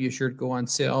ECW shirt go on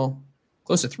sale,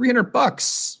 close to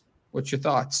 $300. What's your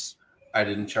thoughts? I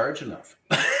didn't charge enough.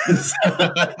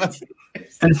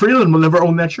 And Freeland will never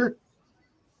own that shirt.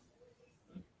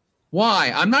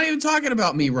 Why? I'm not even talking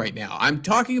about me right now. I'm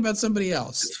talking about somebody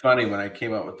else. It's funny when I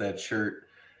came out with that shirt,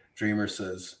 Dreamer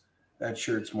says, that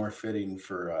shirt's more fitting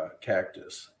for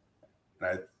Cactus.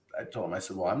 And I told him, I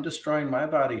said, well, I'm destroying my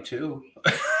body too.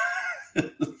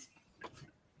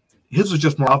 His was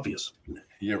just more obvious.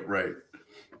 Yeah, right.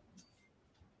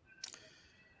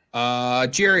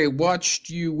 Jerry, watched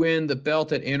you win the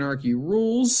belt at Anarchy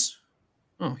Rules.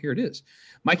 Oh, here it is.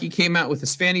 Mikey came out with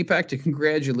his fanny pack to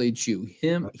congratulate you.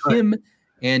 Him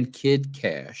and Kid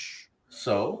Cash.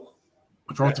 So?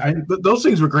 What's wrong with those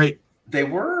things were great. They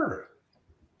were.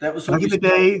 That was Back in the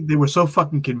day, they were so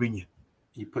fucking convenient.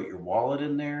 You put your wallet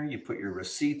in there. You put your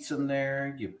receipts in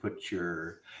there. You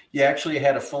actually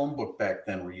had a phone book back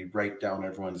then where you'd write down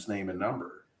everyone's name and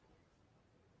number.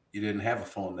 You didn't have a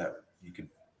phone that you could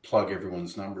plug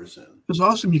everyone's numbers in. It was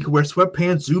awesome. You could wear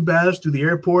sweatpants, Zubaz through the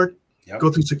airport, Yep.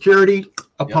 go through security,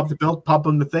 Yep. pop the belt, pop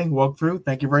on the thing, walk through.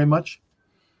 Thank you very much.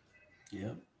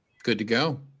 Yeah. Good to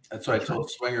go. That's why I told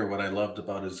Swinger what I loved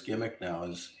about his gimmick now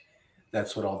is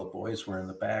that's what all the boys were in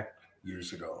the back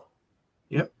years ago.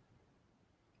 Yep.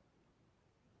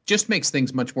 Just makes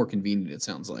things much more convenient, it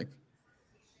sounds like.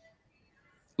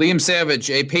 Liam Savage,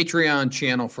 a Patreon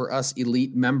channel for us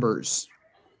elite members.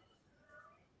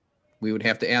 We would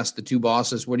have to ask the two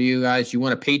bosses, what do you guys, you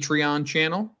want a Patreon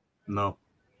channel? No.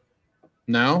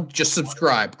 No? Just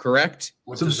subscribe, correct?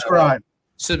 Subscribe.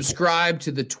 Subscribe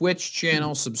to the Twitch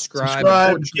channel. Subscribe.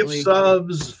 Give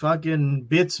subs, fucking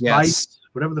bits, Yes. bytes,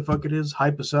 whatever the fuck it is.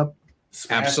 Hype us up.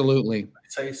 Absolutely.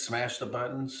 Say smash the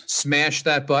buttons. Smash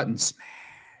that button.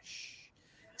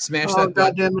 Smash Oh, that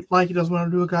button. goddamn it, Mikey doesn't want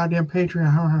to do a goddamn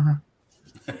Patreon.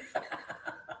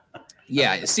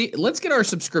 Yeah, see, let's get our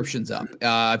subscriptions up.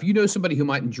 If you know somebody who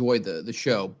might enjoy the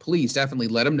show, please definitely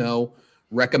let them know.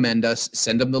 Recommend us.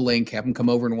 Send them the link. Have them come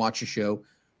over and watch the show.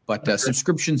 But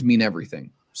subscriptions mean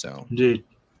everything. So, Indeed.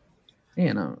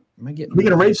 man, am I getting? Are we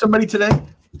gonna raid somebody today?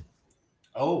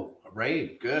 Oh, a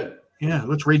raid. Good. Yeah,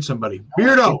 let's raid somebody.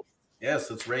 Beardo, Yes,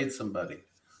 let's raid somebody.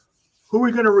 who are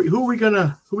we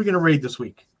gonna raid this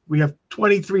week? We have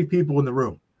 23 people in the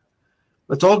room.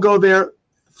 Let's all go there,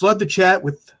 flood the chat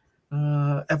with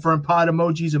FRM Pod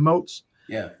emojis, emotes,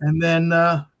 Yeah. and then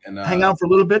hang out for a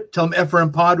little bit. Tell them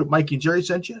FRM Pod with Mikey and Jerry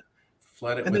sent you,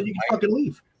 Flood it and with then you can fucking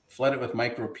leave. flood it with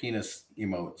micro penis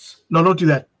emotes. No, don't do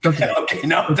that. Don't do that. Okay,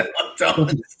 no,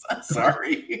 don't.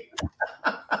 Sorry.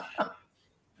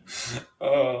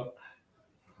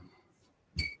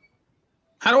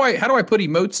 How do I put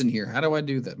emotes in here? How do I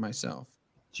do that myself?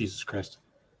 Jesus Christ.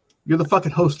 You're the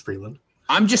fucking host, Freeland.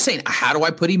 I'm just saying, how do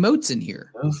I put emotes in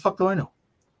here? What the fuck do I know?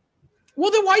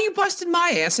 Well, then why are you busting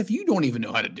my ass if you don't even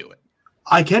know how to do it?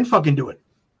 I can fucking do it.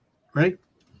 Right?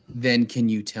 Then can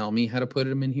you tell me how to put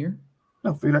them in here?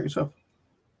 No, figure it out yourself.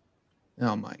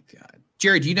 Oh my God.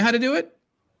 Jerry, do you know how to do it?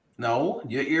 No,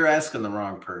 you're asking the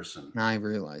wrong person. I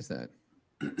realize that.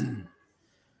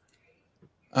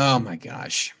 Oh my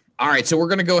gosh. All right, so we're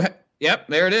going to go ahead. Yep,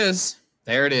 there it is.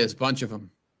 There it is. Bunch of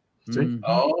them. See?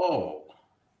 Oh,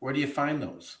 where do you find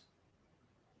those?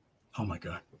 Oh my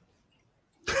God.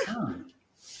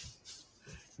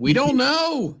 We don't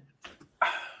know.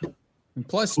 And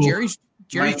plus, Ooh. Jerry's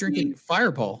Mikey. drinking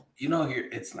Fireball. You know, here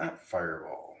it's not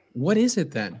Fireball. What is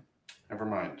it then? Never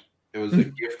mind. It was a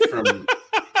gift from.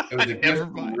 It was a gift Never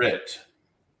from mind. Rit.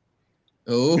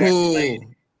 Oh, Actually,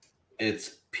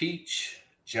 it's Peach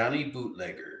Johnny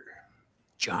Bootlegger.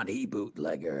 Johnny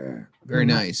Bootlegger. Very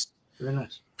nice. Very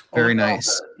nice. Very Oh, no,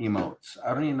 nice. the emotes.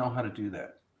 I don't even know how to do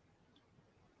that.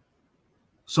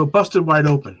 So busted wide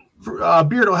open.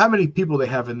 Beardo, how many people they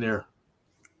have in their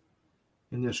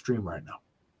stream right now?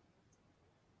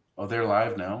 Oh, they're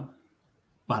live now.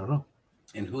 I don't know.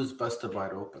 And who's busted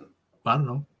wide open? I don't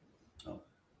know. Oh.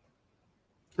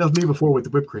 That was me before with the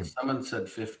whipped cream. Someone said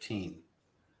 15.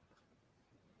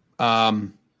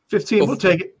 15, we'll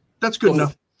take it. That's good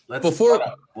enough. Let's Before- split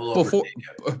up. We'll before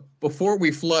overtake it. before we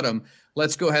flood them,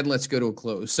 let's go ahead and let's go to a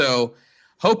close. So,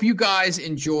 hope you guys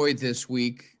enjoyed this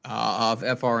week of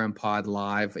FRM Pod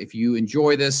Live. If you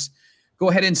enjoy this, go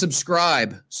ahead and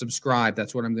subscribe. Subscribe.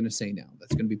 That's what I'm going to say now.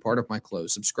 That's going to be part of my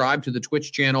close. Subscribe to the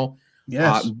Twitch channel.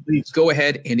 Yes, please. Go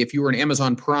ahead, and if you are an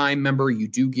Amazon Prime member, you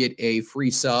do get a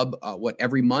free sub.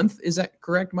 Every month? Is that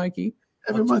correct, Mikey?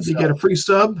 Every What's month a you get a sub? free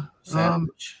sub.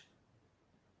 Sandwich.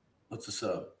 What's a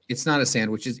sub? It's not a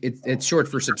sandwich. It's short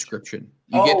for subscription.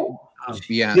 You get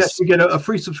Yes, you get a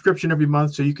free subscription every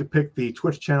month, so you can pick the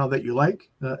Twitch channel that you like.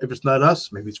 If it's not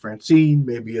us, maybe it's Francine,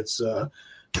 maybe it's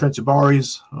Trent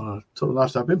Zabari's Total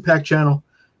Nonstop Impact channel,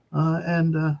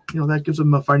 and that gives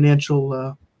them a financial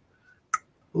a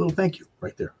little thank you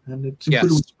right there, and it's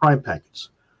included with the Prime packets.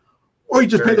 Or you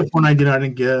just pay the $4.99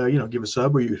 and give a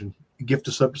sub, or you can gift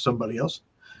a sub to somebody else.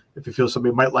 If you feel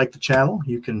somebody might like the channel,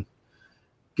 you can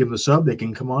give them a sub. They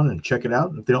can come on and check it out.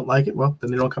 And if they don't like it, well, then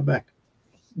they don't come back.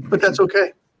 But that's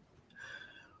okay.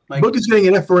 Book is getting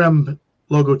an FRM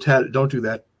logo tatted. Don't do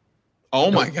that.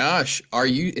 Oh my gosh.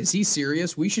 Is he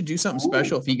serious? We should do something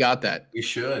special if he got that. We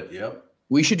should, yep.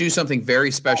 We should do something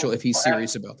very special if he's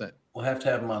serious about that. We'll have to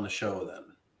have him on the show then.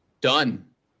 Done.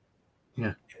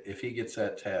 Yeah. If he gets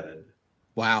that tatted.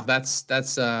 Wow, that's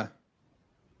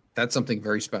something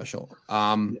very special.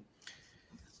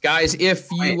 Guys, if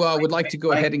you would like to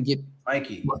go ahead and get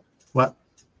Mikey. What?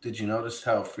 Did you notice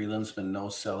how Freeland's been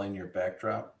no-selling your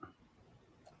backdrop?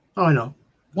 Oh, I know.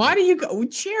 Why do you go,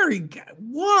 Jerry?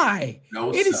 Why?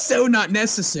 It is so not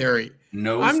necessary.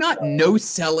 I'm not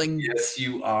no-selling. Yes,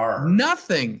 you are.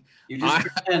 Nothing. You just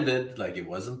pretended like it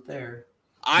wasn't there.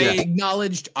 I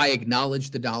acknowledged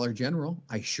the Dollar General.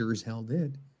 I sure as hell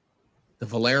did. The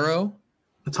Valero.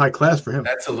 That's high class for him.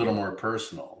 That's a little more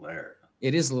personal there.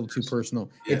 It is a little too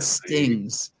personal. Yeah, it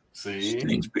stings. See?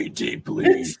 Stings me deeply.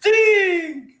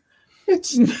 It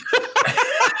stings.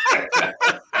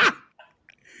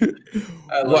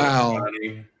 Wow.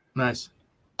 Nice.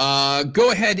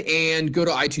 Go ahead and go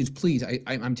to iTunes, please.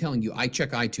 I'm telling you, I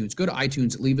check iTunes. Go to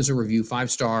iTunes, leave us a review,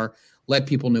 5-star. Let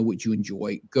people know what you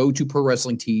enjoy. Go to Pro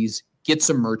Wrestling Tees, get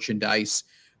some merchandise.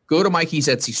 Go to Mikey's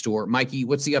Etsy store. Mikey,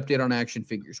 what's the update on action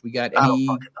figures? We got any? I don't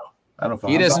fucking know. I don't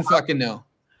fucking He doesn't fucking know.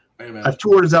 Wait a minute. I have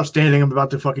 2 orders outstanding. I'm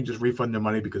about to fucking just refund their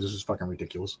money because this is fucking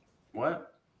ridiculous.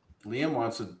 What? Liam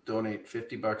wants to donate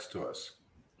 $50 to us.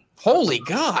 Holy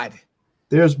God.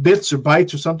 There's bits or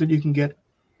bytes or something you can get.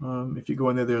 If you go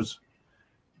in there, there's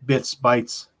bits,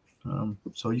 bytes.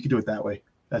 So you can do it that way.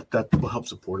 That will help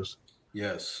support us.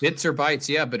 Yes. Bits or bytes,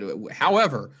 yeah. But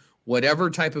however, whatever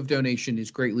type of donation is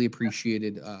greatly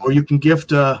appreciated. Or you can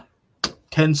gift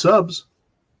 10 subs.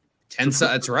 10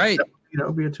 subs, that's right. That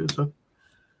would be it too. So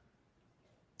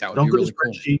that would don't be go really to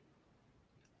spreadsheet.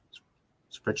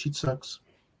 Cool. Spreadsheet sucks.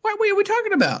 What are we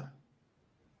talking about?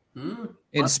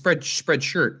 It's spread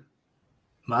shirt.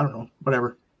 I don't know.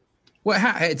 Whatever. Well,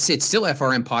 it's still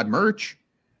FRM Pod merch.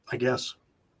 I guess.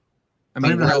 I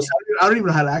mean, I don't even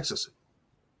know how to access it.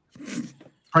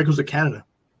 Probably goes to Canada.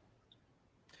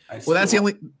 Well, that's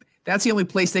the only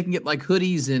place they can get like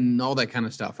hoodies and all that kind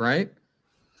of stuff, right?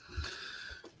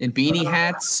 And beanie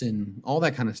hats and all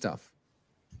that kind of stuff.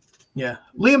 Yeah.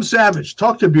 Liam Savage,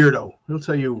 talk to Beardo. He'll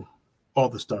tell you all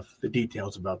the stuff, the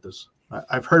details about this.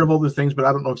 I've heard of all the things, but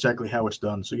I don't know exactly how it's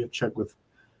done. So you have to check with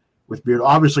Beardo.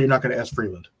 Obviously, you're not going to ask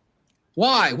Freeland.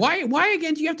 Why? Why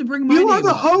again? Do you have to bring my name? You are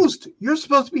the up? host. You're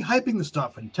supposed to be hyping the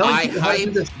stuff and telling people how to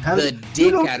do this. I hype the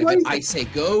dick out of it. I say,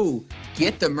 go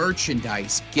get the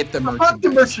merchandise. Get the merchandise. About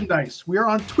the merchandise. We are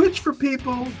on Twitch for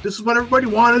people. This is what everybody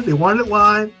wanted. They wanted it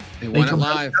live. They want it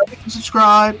live.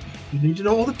 Subscribe. You need to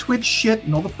know all the Twitch shit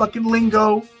and all the fucking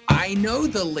lingo. I know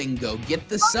the lingo. Get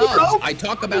the subs. I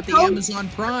talk about the Amazon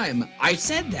Prime. I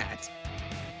said that.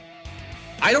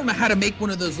 I don't know how to make one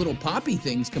of those little poppy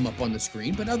things come up on the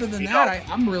screen, but other than that,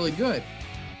 I'm really good.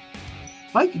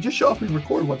 Mike, you just show up and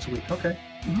record once a week. Okay.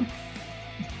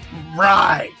 Mm-hmm.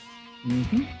 Right.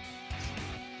 Mm-hmm.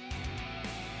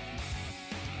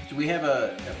 Do we have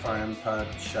a FRM Pod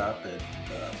shop at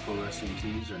Pro Wrestling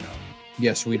Tees or no?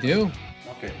 Yes, we do.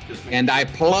 Okay. And I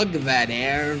plug that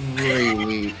every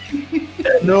week.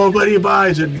 Nobody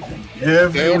buys anything.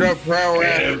 Go to Pro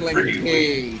Wrestling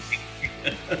Tees.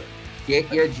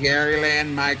 Get your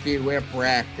Jerryland, Mikey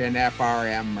Whipwreck, and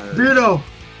FRM merch. Beardo,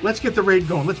 let's get the raid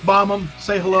going. Let's bomb them.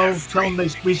 Say hello. Tell them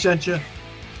we sent you.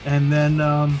 And then,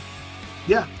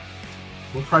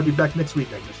 we'll probably be back next week,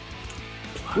 I guess.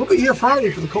 We'll be here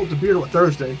Friday for the Cult of Beardo,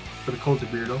 Thursday for the Cult of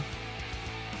Beardo.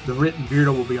 The written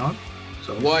Beardo will be on.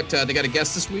 So what? They got a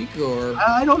guest this week, or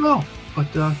I don't know, but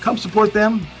come support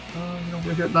them.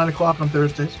 We're here at 9:00 on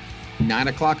Thursdays.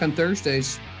 9:00 on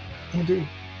Thursdays. Indeed.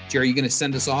 Jerry, are you going to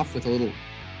send us off with a little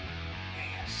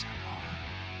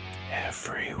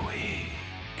every week?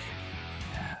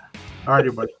 Yeah. All right,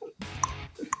 everybody.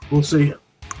 We'll see you.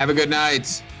 Have a good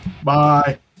night.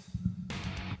 Bye.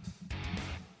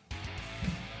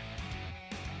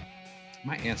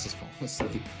 My ass is falling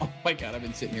asleep. Oh my God, I've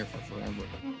been sitting here for forever.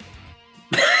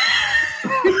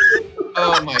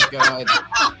 Oh my God.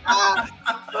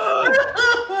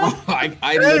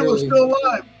 I literally... we're still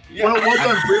alive. Yeah. Well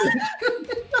done, Freeland.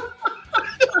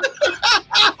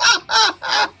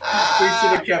 We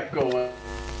should have kept going.